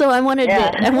 And so I wanted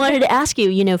to ask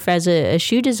you, as a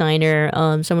shoe designer,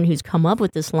 someone who's come up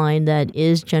with this line that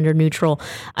is gender neutral.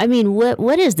 I mean,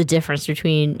 what is the difference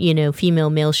between, female,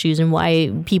 male shoes, and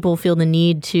why people feel the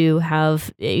need to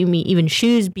have even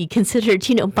shoes be considered,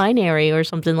 binary or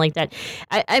something like that?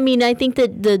 I mean, I think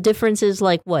that the difference is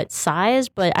size,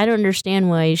 but I don't understand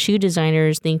why shoe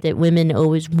designers think that women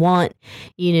always want,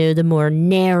 the more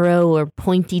narrow or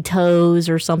pointy toes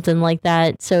or something like that.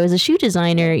 So as a shoe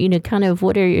designer, kind of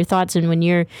what are your thoughts? And when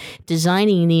you're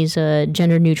designing these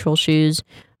gender neutral shoes,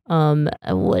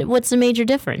 what's the major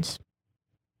difference?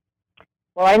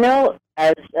 Well, I know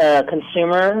as a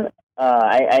consumer,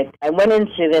 I went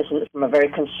into this from a very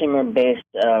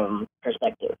consumer-based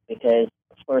perspective, because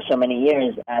for so many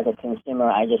years as a consumer,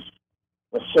 I just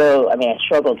was I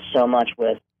struggled so much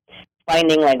with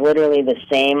finding literally the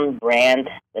same brand,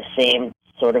 the same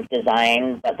sort of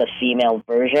design, but the female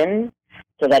version,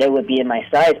 so that it would be in my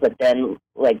size, but then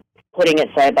putting it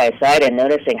side by side and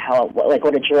noticing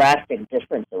what a drastic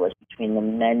difference there was between the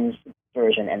men's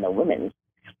version and the women's.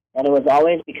 And it was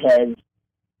always because,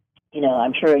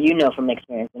 I'm sure from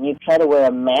experience, when you try to wear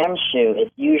a man's shoe,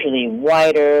 it's usually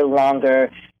wider,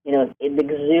 longer, it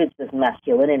exudes this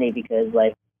masculinity because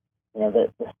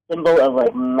the symbol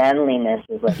of manliness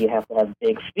is you have to have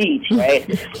big feet, right?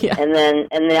 Yeah. And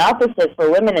the opposite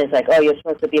for women is you're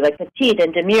supposed to be petite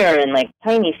and demure and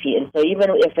tiny feet. And so even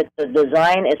if the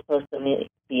design is supposed to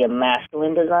be a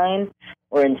masculine design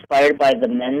or inspired by the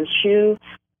men's shoe,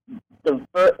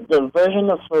 the version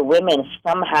for women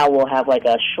somehow will have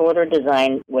a shorter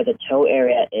design where the toe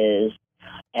area is,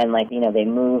 and they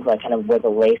move kind of where the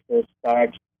laces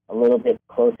start a little bit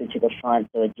closer to the front,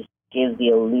 so it just gives the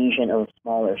illusion of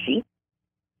smaller feet.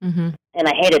 Mm-hmm. And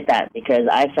I hated that because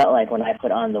I felt when I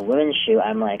put on the women's shoe,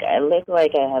 I'm I look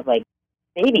like I have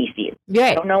baby feet.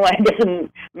 Right. I don't know why it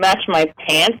doesn't match my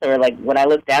pants, or like when I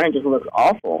look down, it just looks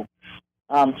awful.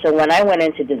 So when I went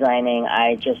into designing,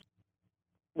 I just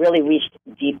really reached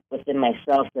deep within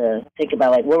myself to think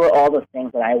about, like, what were all the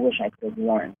things that I wish I could have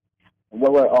worn?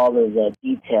 What were all of the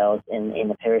details in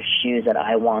a pair of shoes that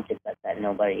I wanted that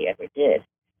nobody ever did?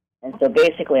 And so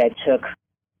basically I took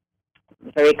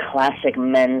very classic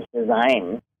men's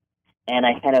design, and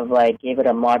I kind of like gave it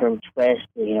a modern twist,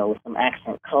 with some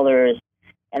accent colors,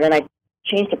 and then I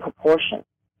changed the proportion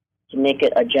to make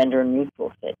it a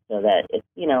gender-neutral fit, so that it's,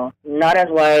 not as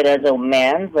wide as a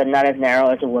man's, but not as narrow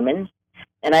as a woman's.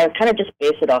 And I kind of just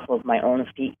based it off of my own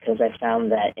feet, because I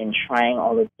found that in trying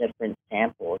all the different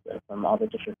samples from all the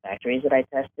different factories that I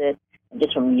tested, and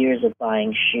just from years of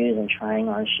buying shoes and trying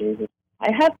on shoes,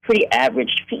 I have pretty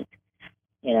average feet,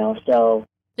 so...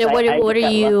 Yeah, what are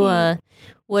you,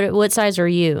 what size are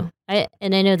you? I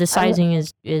know the sizing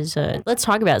is let's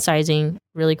talk about sizing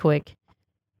really quick.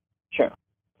 Sure.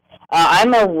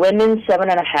 I'm a women's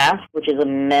 7.5, which is a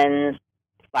men's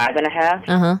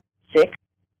 5.5, 6.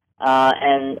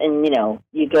 And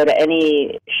you go to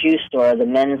any shoe store, the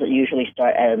men's usually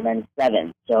start at a men's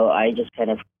 7. So I just kind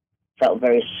of felt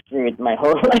very screwed my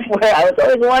whole life, where I was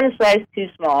always one size too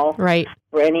small for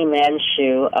any man's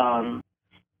shoe.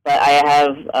 But I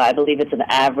have, I believe it's an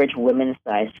average women's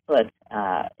size foot.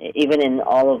 Even in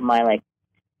all of my like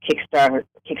Kickstarter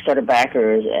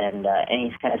backers and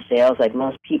any kind of sales, like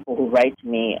most people who write to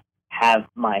me have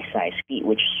my size feet,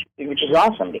 which is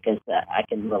awesome, because I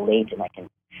can relate and I can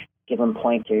give them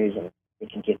pointers and they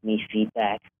can give me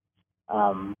feedback.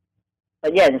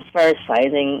 But yeah, as far as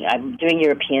sizing, I'm doing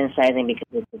European sizing because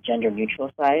it's a gender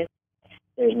neutral size.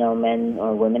 There's no men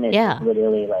or women. It's just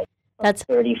literally like that's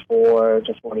 34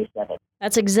 to 47.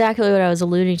 That's exactly what I was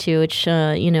alluding to, which,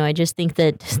 I just think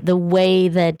that the way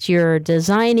that you're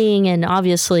designing and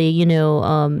obviously,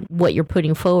 what you're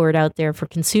putting forward out there for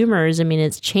consumers, I mean,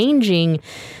 it's changing.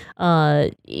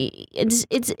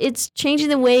 It's changing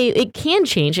the way it can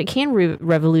change. It can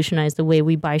revolutionize the way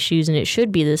we buy shoes, and it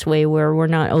should be this way, where we're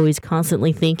not always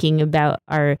constantly thinking about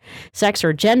our sex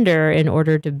or gender in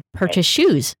order to purchase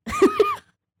shoes.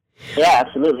 Yeah,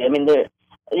 absolutely. I mean,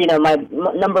 my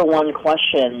number one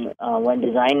question when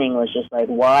designing was just like,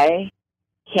 why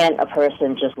can't a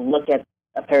person just look at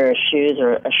a pair of shoes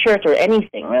or a shirt or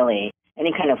anything, really,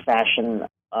 any kind of fashion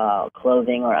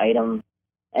clothing or item,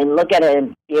 and look at it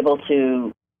and be able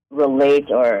to relate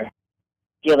or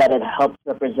feel that it helps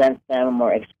represent them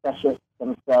or expresses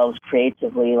themselves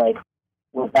creatively, like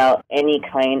without any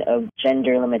kind of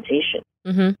gender limitation.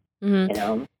 Mm-hmm.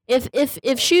 Mm-hmm.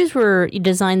 If shoes were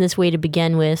designed this way to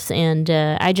begin with, and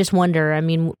I just wonder, I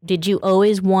mean, did you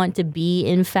always want to be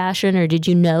in fashion, or did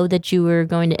you know that you were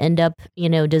going to end up,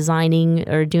 designing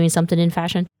or doing something in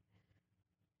fashion?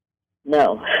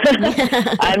 No.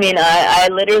 I mean, I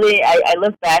literally, I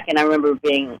look back and I remember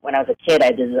when I was a kid,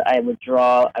 I would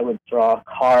draw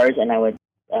cars, and I would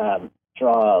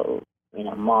draw,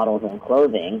 models and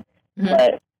clothing. Mm-hmm.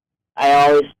 But I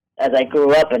always, as I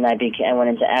grew up and I went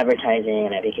into advertising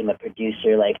and I became a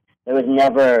producer, like there was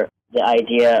never the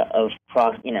idea of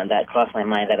that crossed my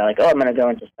mind that I'm going to go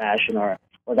into fashion or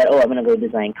that, I'm going to go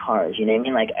design cars. You know what I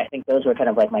mean? Like, I think those were kind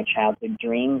of like my childhood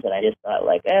dreams, and I just thought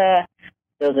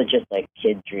those are just like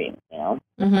kid dreams,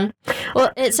 Mm-hmm.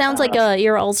 Well, it sounds like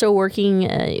you're also working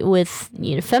with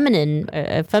a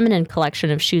feminine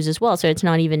collection of shoes as well. So it's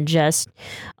not even just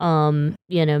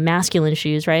masculine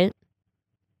shoes, right?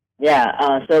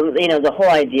 Yeah. So the whole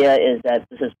idea is that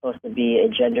this is supposed to be a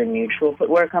gender neutral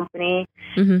footwear company,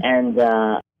 mm-hmm.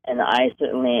 and I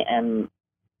certainly am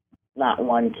not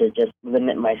one to just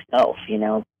limit myself,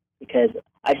 because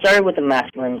I started with the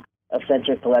masculine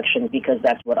center collection because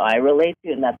that's what I relate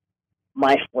to, and that's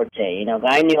my forte.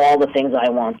 I knew all the things I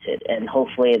wanted, and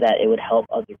hopefully that it would help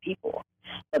other people.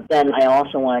 But then I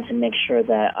also wanted to make sure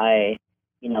that I,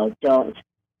 don't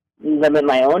limit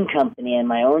my own company and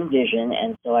my own vision,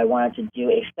 and so I wanted to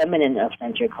do a feminine of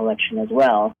center collection as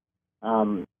well.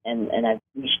 And I've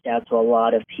reached out to a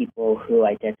lot of people who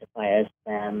identify as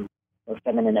femme or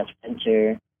feminine of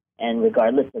center, and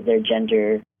regardless of their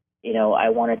gender, I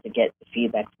wanted to get the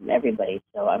feedback from everybody.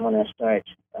 So I'm going to start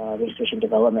research and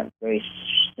development very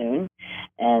soon,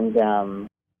 and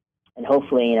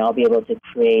hopefully, I'll be able to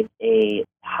create a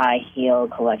high heel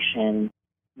collection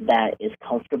that is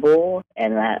comfortable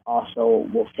and that also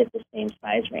will fit the same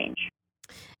size range.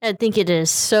 I think it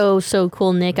is so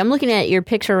cool, Nick. I'm looking at your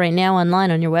picture right now online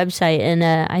on your website, and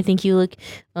I think you look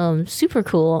super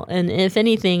cool. And if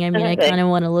anything, I mean, I kind of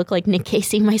want to look like Nick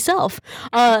Casey myself.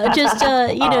 Just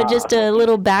a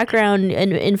little background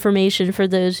and information for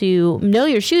those who know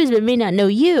your shoes but may not know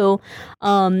you.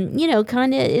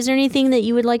 Kind of, is there anything that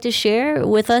you would like to share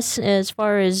with us as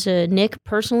far as Nick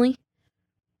personally?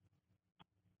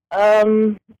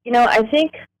 I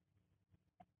think.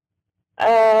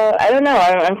 I don't know.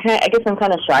 I guess I'm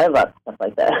kind of shy about stuff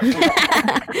like that.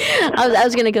 I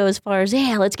was gonna go as far as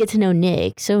let's get to know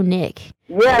Nick. So Nick.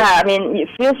 Yeah, I mean,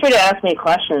 feel free to ask me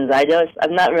questions.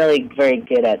 I'm not really very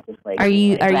good at just like.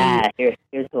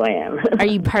 Here's who I am. Are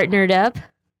you partnered up?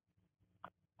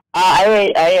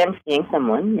 I am seeing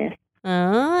someone. Yes.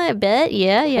 Oh, I bet.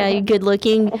 Yeah. You good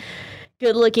looking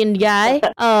guy.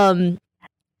 And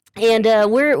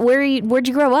where'd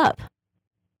you grow up?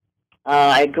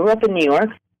 I grew up in New York.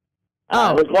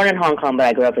 I was born in Hong Kong, but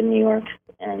I grew up in New York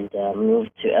and moved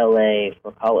to LA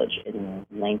for college in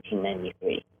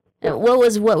 1993.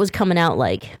 What was coming out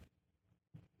like?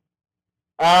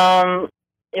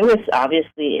 It was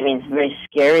obviously, it's very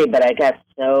scary, but I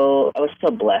was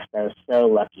so blessed. I was so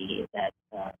lucky that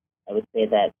I would say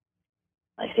that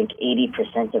I think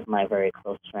 80% of my very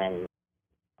close friends,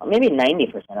 or maybe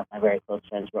 90% of my very close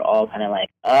friends were all kind of like,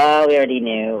 oh, we already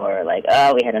knew, or like,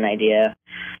 oh, we had an idea.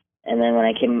 And then when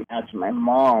I came out to my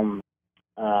mom,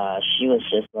 she was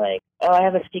just like, oh, I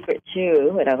have a secret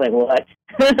too. And I was like, what?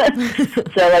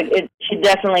 So she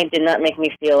definitely did not make me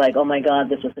feel like, oh my God,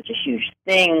 this was such a huge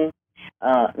thing.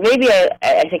 Maybe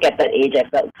I think at that age I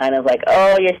felt kind of like,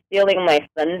 oh, you're stealing my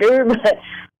thunder. But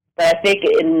I think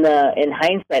in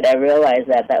hindsight, I realized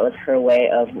that was her way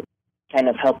of kind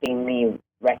of helping me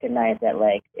recognize that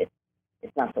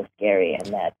it's not so scary, and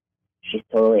that she's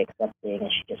totally accepting, and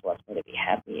she just wants me to be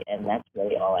happy, and that's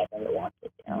really all I've ever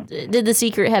wanted. Did the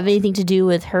secret have anything to do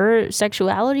with her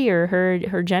sexuality or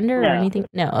her gender or anything?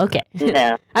 No. Okay.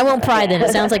 No. I won't pry then. It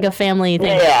sounds like a family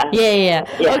thing. Yeah.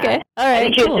 Okay. All right. I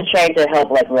think she was just trying to help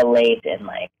relate and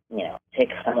take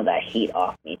some of that heat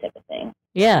off me, type of thing.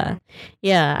 Yeah,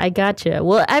 I gotcha.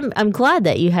 Well, I'm glad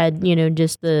that you had,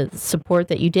 just the support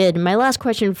that you did. My last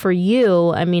question for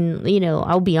you, I mean,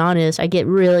 I'll be honest, I get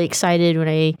really excited when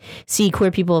I see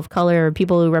queer people of color or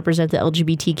people who represent the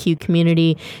LGBTQ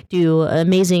community do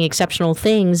amazing, exceptional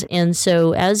things. And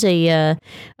so as a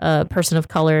person of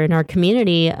color in our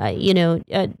community,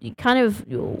 kind of,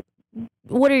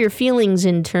 what are your feelings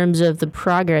in terms of the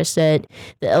progress that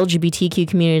the LGBTQ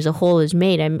community as a whole has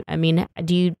made? I mean,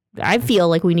 I feel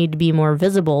like we need to be more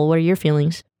visible. What are your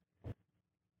feelings?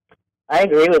 I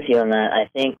agree with you on that. I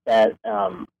think that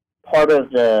part of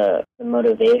the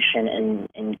motivation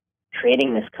in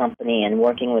creating this company and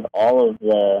working with all of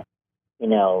the,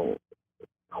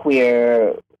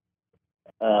 queer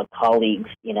colleagues,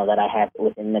 that I have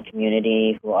within the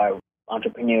community who are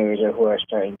entrepreneurs or who are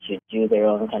starting to do their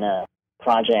own kind of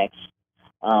projects,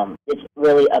 it's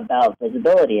really about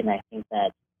visibility. And I think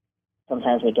that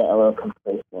sometimes we get a little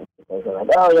complacent because we're like,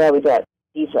 oh yeah, we got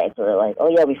these rights, or like, oh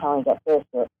yeah, we finally got this,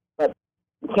 but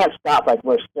we can't stop.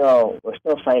 We're still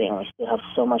fighting. We still have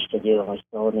so much to do, and we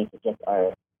still need to get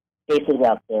our faces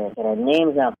out there, get our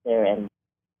names out there, and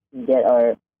get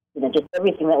our, just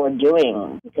everything that we're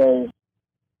doing. Because,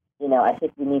 I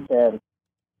think we need to.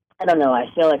 I don't know. I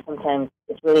feel like sometimes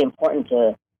it's really important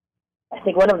to. I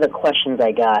think one of the questions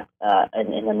I got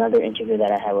in another interview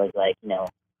that I had was like,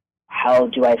 how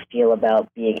do I feel about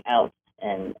being out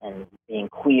and being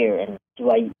queer, and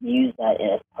do I use that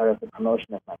as part of the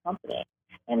promotion of my company?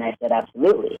 And I said,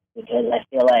 absolutely, because I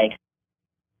feel like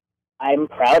I'm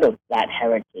proud of that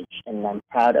heritage, and I'm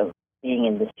proud of being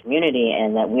in this community,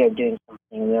 and that we are doing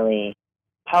something really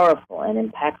powerful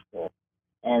and impactful.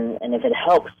 And if it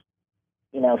helps,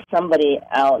 somebody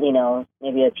out,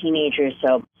 maybe a teenager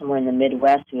somewhere in the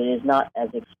Midwest who is not as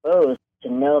exposed, to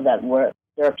know that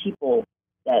there are people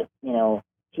that,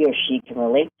 he or she can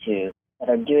relate to, that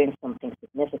are doing something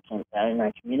significant out in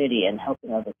our community and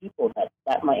helping other people,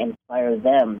 that might inspire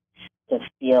them to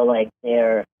feel like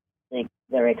they're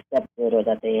accepted, or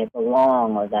that they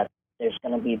belong, or that there's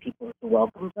going to be people who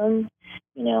welcome them,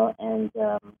 and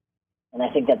I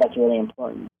think that's really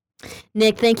important.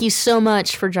 Nick, thank you so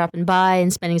much for dropping by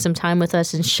and spending some time with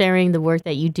us and sharing the work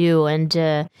that you do. And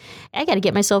I got to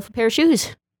get myself a pair of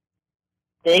shoes.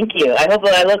 Thank you. I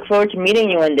look forward to meeting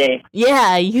you one day.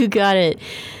 Yeah, you got it.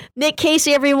 Nick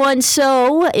Casey, everyone.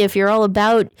 So if you're all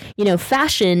about,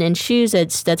 fashion and shoes,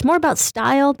 that's more about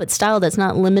style, but style that's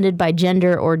not limited by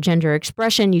gender or gender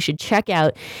expression, you should check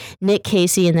out Nick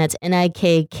Casey, and that's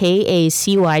NIKKACY.com.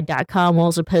 We'll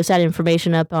also post that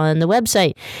information up on the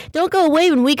website. Don't go away.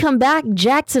 When we come back,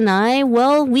 Jax and I,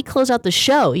 we close out the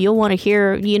show. You'll want to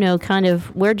hear, kind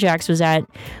of where Jax was at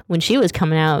when she was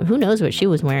coming out. Who knows what she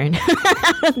was wearing?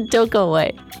 Don't go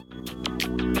away.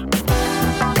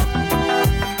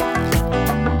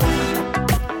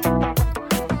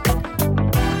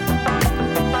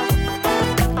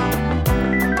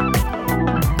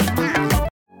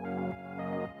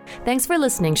 Thanks for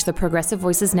listening to the Progressive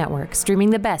Voices Network, streaming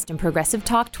the best in progressive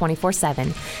talk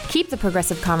 24/7. Keep the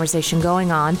progressive conversation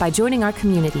going on by joining our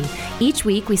community. Each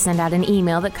week, we send out an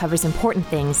email that covers important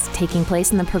things taking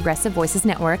place in the Progressive Voices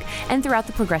Network and throughout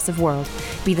the progressive world.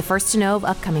 Be the first to know of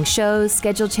upcoming shows,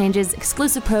 schedule changes,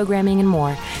 exclusive programming, and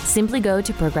more. Simply go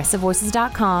to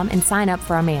progressivevoices.com and sign up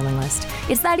for our mailing list.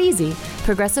 It's that easy.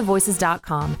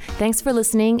 progressivevoices.com. Thanks for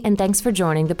listening, and thanks for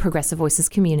joining the Progressive Voices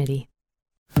community.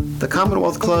 The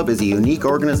Commonwealth Club is a unique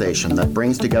organization that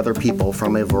brings together people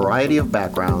from a variety of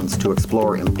backgrounds to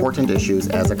explore important issues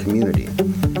as a community.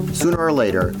 Sooner or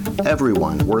later,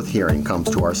 everyone worth hearing comes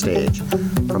to our stage.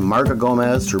 From Marga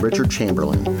Gomez to Richard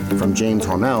Chamberlain, from James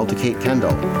Hormel to Kate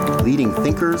Kendall, leading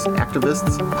thinkers,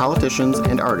 activists, politicians,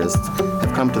 and artists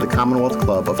have come to the Commonwealth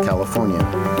Club of California.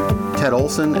 Ted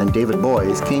Olson and David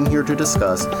Boies came here to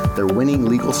discuss their winning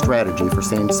legal strategy for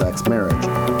same-sex marriage.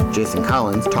 Jason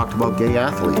Collins talked about gay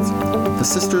athletes. The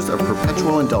Sisters of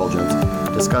Perpetual Indulgence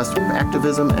discussed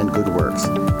activism and good works.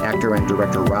 Actor and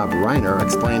director Rob Reiner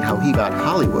explained how he got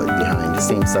Hollywood behind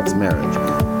same-sex marriage.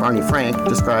 Barney Frank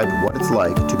described what it's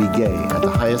like to be gay at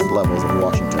the highest levels of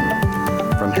Washington.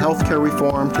 From healthcare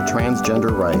reform to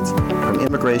transgender rights, from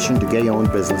immigration to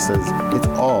gay-owned businesses, it's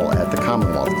all at the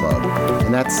Commonwealth Club.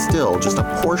 And that's still just a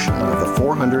portion of the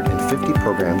 450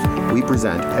 programs we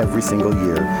present every single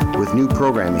year, with new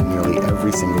programming nearly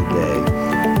every single day.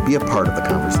 Be a part of the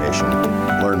conversation.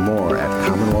 Learn more at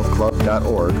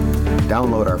commonwealthclub.org,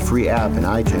 download our free app in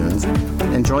iTunes,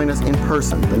 and join us in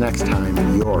person the next time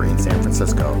you're in San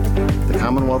Francisco. The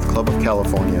Commonwealth Club of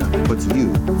California puts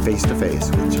you face to face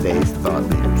with today's thought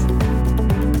leaders.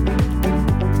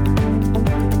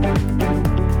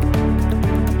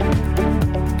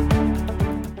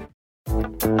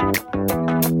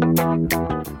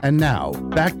 And now,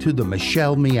 back to the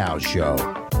Michelle Meow Show.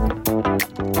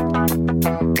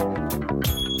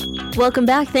 Welcome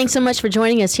back. Thanks so much for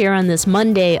joining us here on this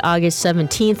Monday, August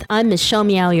 17th. I'm Michelle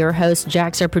Meow, your host.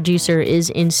 Jax, our producer, is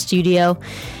in studio.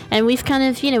 And we've kind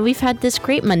of, we've had this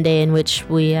great Monday in which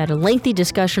we had a lengthy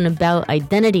discussion about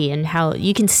identity and how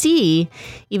you can see,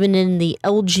 even in the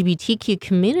LGBTQ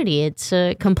community, it's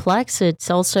complex.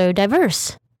 It's also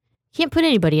diverse. You can't put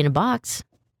anybody in a box.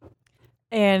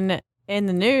 And in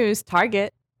the news,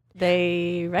 Target,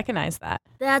 they recognize that.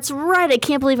 That's right. I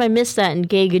can't believe I missed that in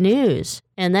Gay News.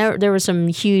 And there was some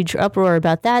huge uproar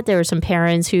about that. There were some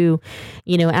parents who,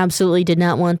 absolutely did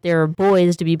not want their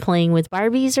boys to be playing with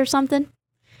Barbies or something.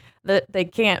 They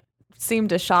can't seem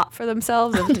to shop for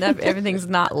themselves if everything's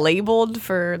not labeled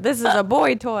for this is a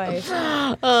boy toy.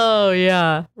 Oh,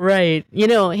 yeah. Right.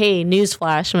 Hey,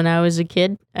 newsflash. When I was a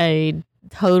kid, I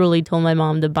totally told my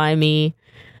mom to buy me,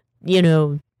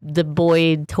 the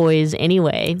boy toys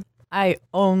anyway. I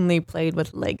only played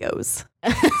with Legos.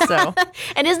 So,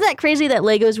 and isn't that crazy that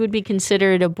Legos would be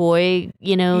considered a boy,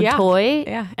 toy?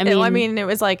 Yeah. I mean, it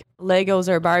was like Legos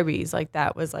or Barbies. Like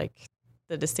that was like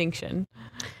the distinction.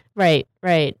 Right.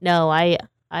 No, I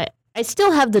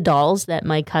still have the dolls that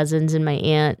my cousins and my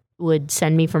aunt would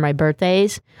send me for my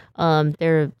birthdays.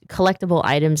 They're collectible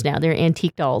items now. They're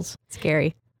antique dolls.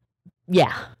 Scary.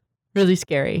 Yeah. Really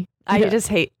scary.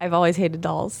 I've always hated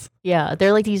dolls. Yeah,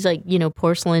 they're like these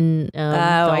porcelain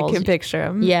dolls. I can picture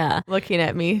them. Yeah. Looking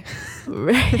at me.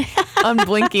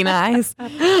 Unblinking eyes.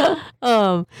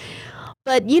 But,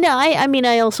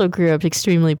 I also grew up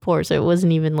extremely poor, so it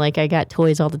wasn't even like I got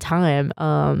toys all the time.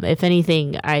 If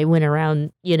anything, I went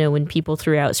around, when people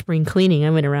threw out spring cleaning, I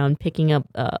went around picking up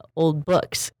old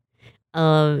books.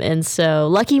 And so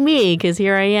lucky me, because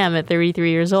here I am at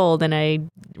 33 years old and I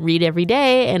read every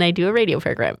day and I do a radio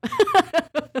program.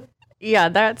 Yeah,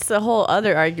 that's the whole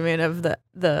other argument of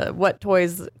the what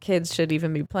toys kids should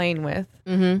even be playing with.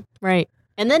 Mm-hmm. Right.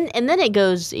 And then it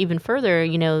goes even further,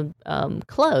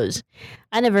 clothes.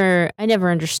 I never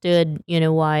understood,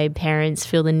 why parents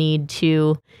feel the need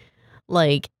to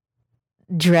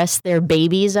dress their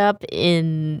babies up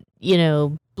in,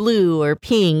 blue or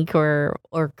pink or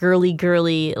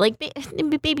girly. Like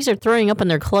babies are throwing up in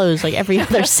their clothes like every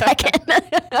other second.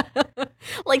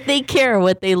 Like they care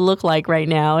what they look like right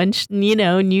now, and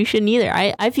and you shouldn't either.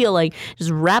 I feel like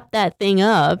just wrap that thing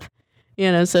up,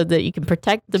 so that you can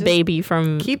protect the baby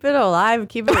from. Keep it alive,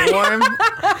 keep it warm,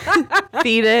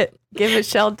 feed it, give it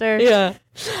shelter. Yeah.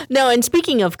 No, and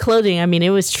speaking of clothing, I mean, it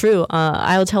was true.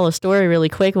 I'll tell a story really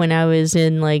quick. When I was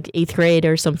in like 8th grade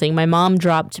or something, my mom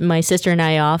dropped my sister and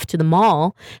I off to the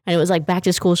mall, and it was like back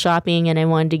to school shopping, and I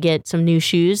wanted to get some new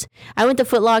shoes. I went to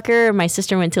Foot Locker. My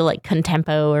sister went to like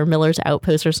Contempo or Miller's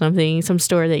Outpost or something, some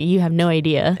store that you have no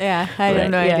idea. Yeah, I have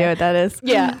no idea what that is.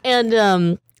 Yeah, and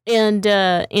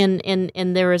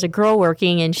there was a girl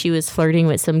working, and she was flirting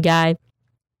with some guy.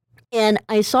 And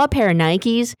I saw a pair of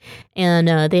Nikes, and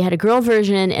they had a girl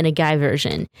version and a guy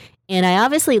version. And I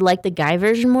obviously liked the guy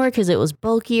version more because it was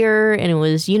bulkier, and it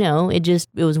was, it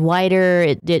was wider.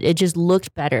 It just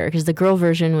looked better because the girl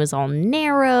version was all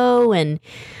narrow, and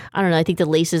I don't know. I think the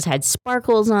laces had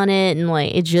sparkles on it, and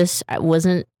like it just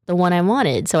wasn't the one I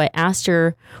wanted. So I asked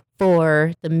her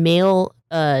for the male,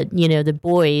 the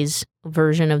boys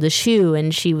version of the shoe,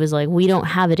 and she was like, we don't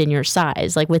have it in your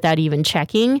size, like without even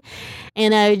checking.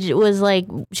 And she was like,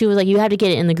 you have to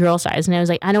get it in the girl size. And I was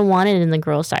like, I don't want it in the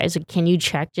girl size. Like, can you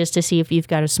check just to see if you've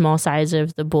got a small size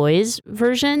of the boys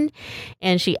version?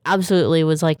 And she absolutely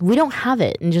was like, we don't have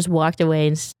it, and just walked away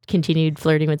and continued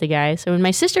flirting with the guy. So when my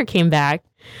sister came back,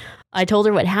 I told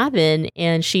her what happened,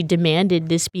 and she demanded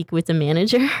to speak with the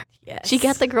manager. Yes. She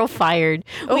got the girl fired.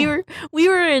 Oh. We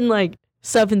were in like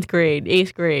 7th grade,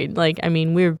 8th grade. Like, I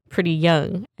mean, we were pretty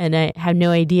young, and I had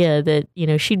no idea that,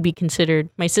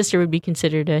 my sister would be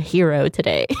considered a hero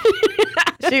today.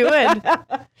 She would.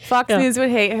 Fox News would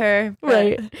hate her.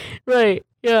 Right.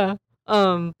 Yeah.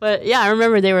 But yeah, I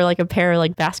remember they were like a pair of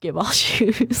like basketball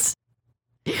shoes.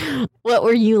 What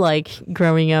were you like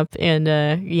growing up and,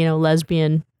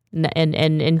 lesbian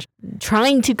and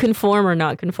trying to conform or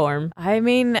not conform? I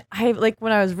mean,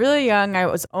 when I was really young, I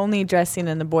was only dressing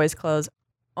in the boys' clothes,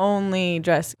 going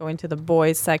to the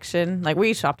boys section. Like,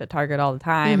 we shopped at Target all the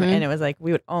time, and it was like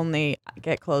we would only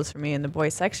get clothes for me in the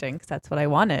boys section because that's what I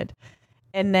wanted.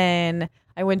 And then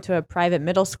I went to a private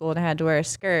middle school, and I had to wear a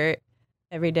skirt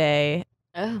every day.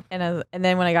 Oh. And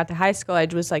then when I got to high school, I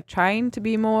was like trying to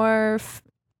be more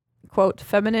quote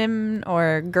feminine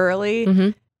or girly. Mm-hmm.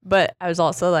 But I was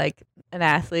also like an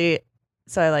athlete,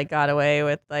 so I like got away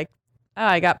with like, oh,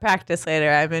 I got practice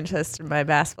later. I'm interested in my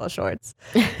basketball shorts.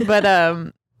 But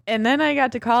and then I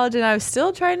got to college, and I was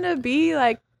still trying to be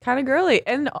like kind of girly,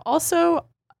 and also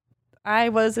I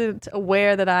wasn't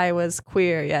aware that I was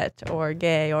queer yet or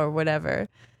gay or whatever.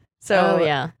 So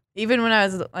yeah. Even when I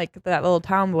was like that little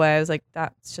tomboy, I was like,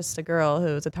 that's just a girl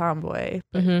who was a tomboy,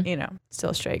 but, still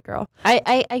a straight girl.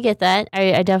 I get that.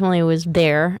 I definitely was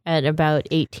there at about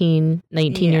 18,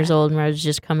 19 years old when I was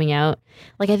just coming out.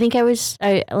 Like, I think I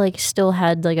still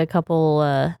had like a couple,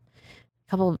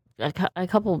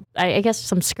 I guess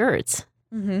some skirts.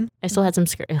 Mm-hmm. I still had some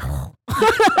skirts.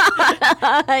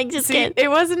 I just can't. It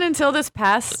wasn't until this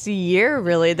past year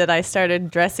really that I started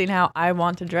dressing how I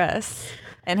want to dress.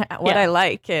 And what I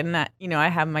like, and I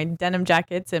have my denim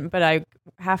jackets, but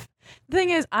the thing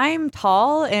is, I'm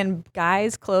tall, and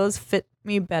guys' clothes fit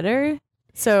me better,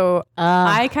 so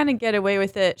I kind of get away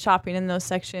with it shopping in those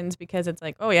sections because it's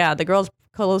like, oh yeah, the girls'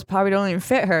 clothes probably don't even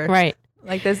fit her, right?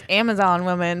 Like this Amazon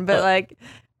woman, but like,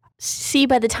 see,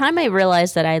 by the time I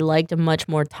realized that I liked a much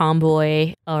more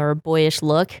tomboy or boyish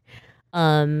look,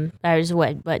 I was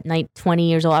 20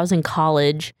 years old. I was in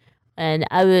college. And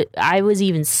I was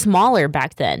even smaller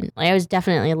back then. Like, I was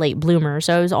definitely a late bloomer.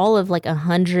 So I was all of like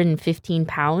 115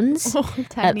 pounds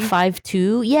at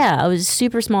 5'2". Yeah, I was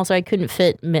super small, so I couldn't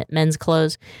fit men's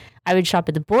clothes. I would shop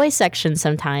at the boys section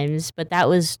sometimes, but that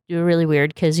was really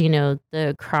weird because,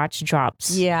 the crotch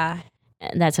drops. Yeah.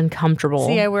 And that's uncomfortable.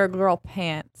 See, I wear girl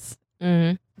pants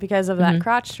because of that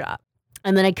crotch drop.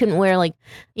 And then I couldn't wear and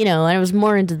I was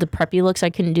more into the preppy looks.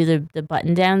 I couldn't do the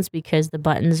button downs because the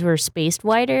buttons were spaced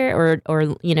wider or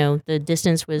the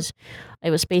distance was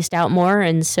spaced out more.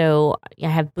 And so I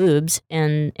have boobs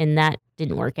and that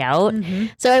didn't work out. Mm-hmm.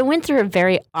 So I went through a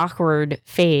very awkward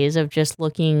phase of just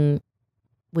looking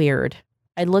weird.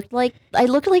 I looked like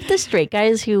the straight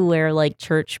guys who wear like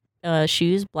church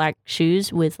shoes, black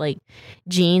shoes with like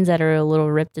jeans that are a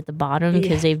little ripped at the bottom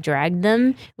because they've dragged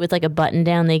them with like a button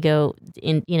down. They go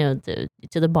in,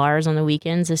 to the bars on the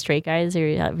weekends. The straight guys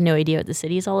who have no idea what the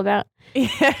city is all about.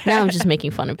 Yeah. Now I'm just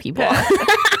making fun of people.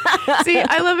 See,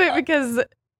 I love it because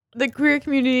the queer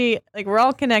community, like, we're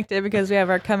all connected because we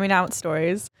have our coming out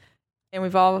stories, and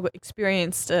we've all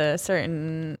experienced a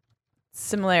certain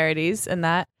similarities in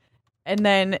that. And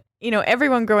then,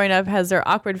 everyone growing up has their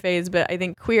awkward phase, but I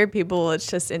think queer people, it's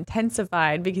just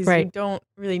intensified because you don't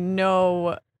really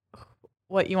know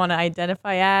what you want to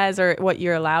identify as or what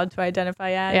you're allowed to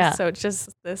identify as. Yeah. So it's just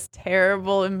this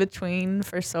terrible in between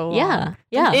for so long.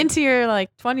 Yeah. And into your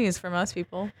 20s for most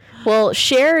people. Well,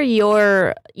 share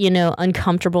your,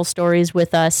 uncomfortable stories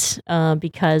with us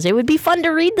because it would be fun to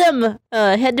read them.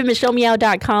 Head to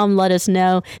michellemeow.com. Let us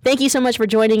know. Thank you so much for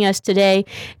joining us today.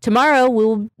 Tomorrow,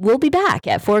 we'll be back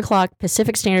at 4 o'clock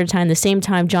Pacific Standard Time. The same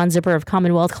time, John Zipper of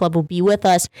Commonwealth Club will be with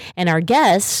us. And our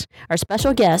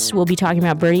special guests, will be talking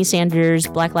about Bernie Sanders,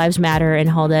 Black Lives Matter, and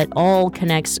how that all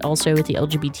connects also with the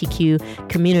LGBTQ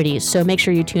community. So make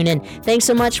sure you tune in. Thanks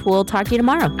so much. We'll talk to you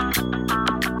tomorrow.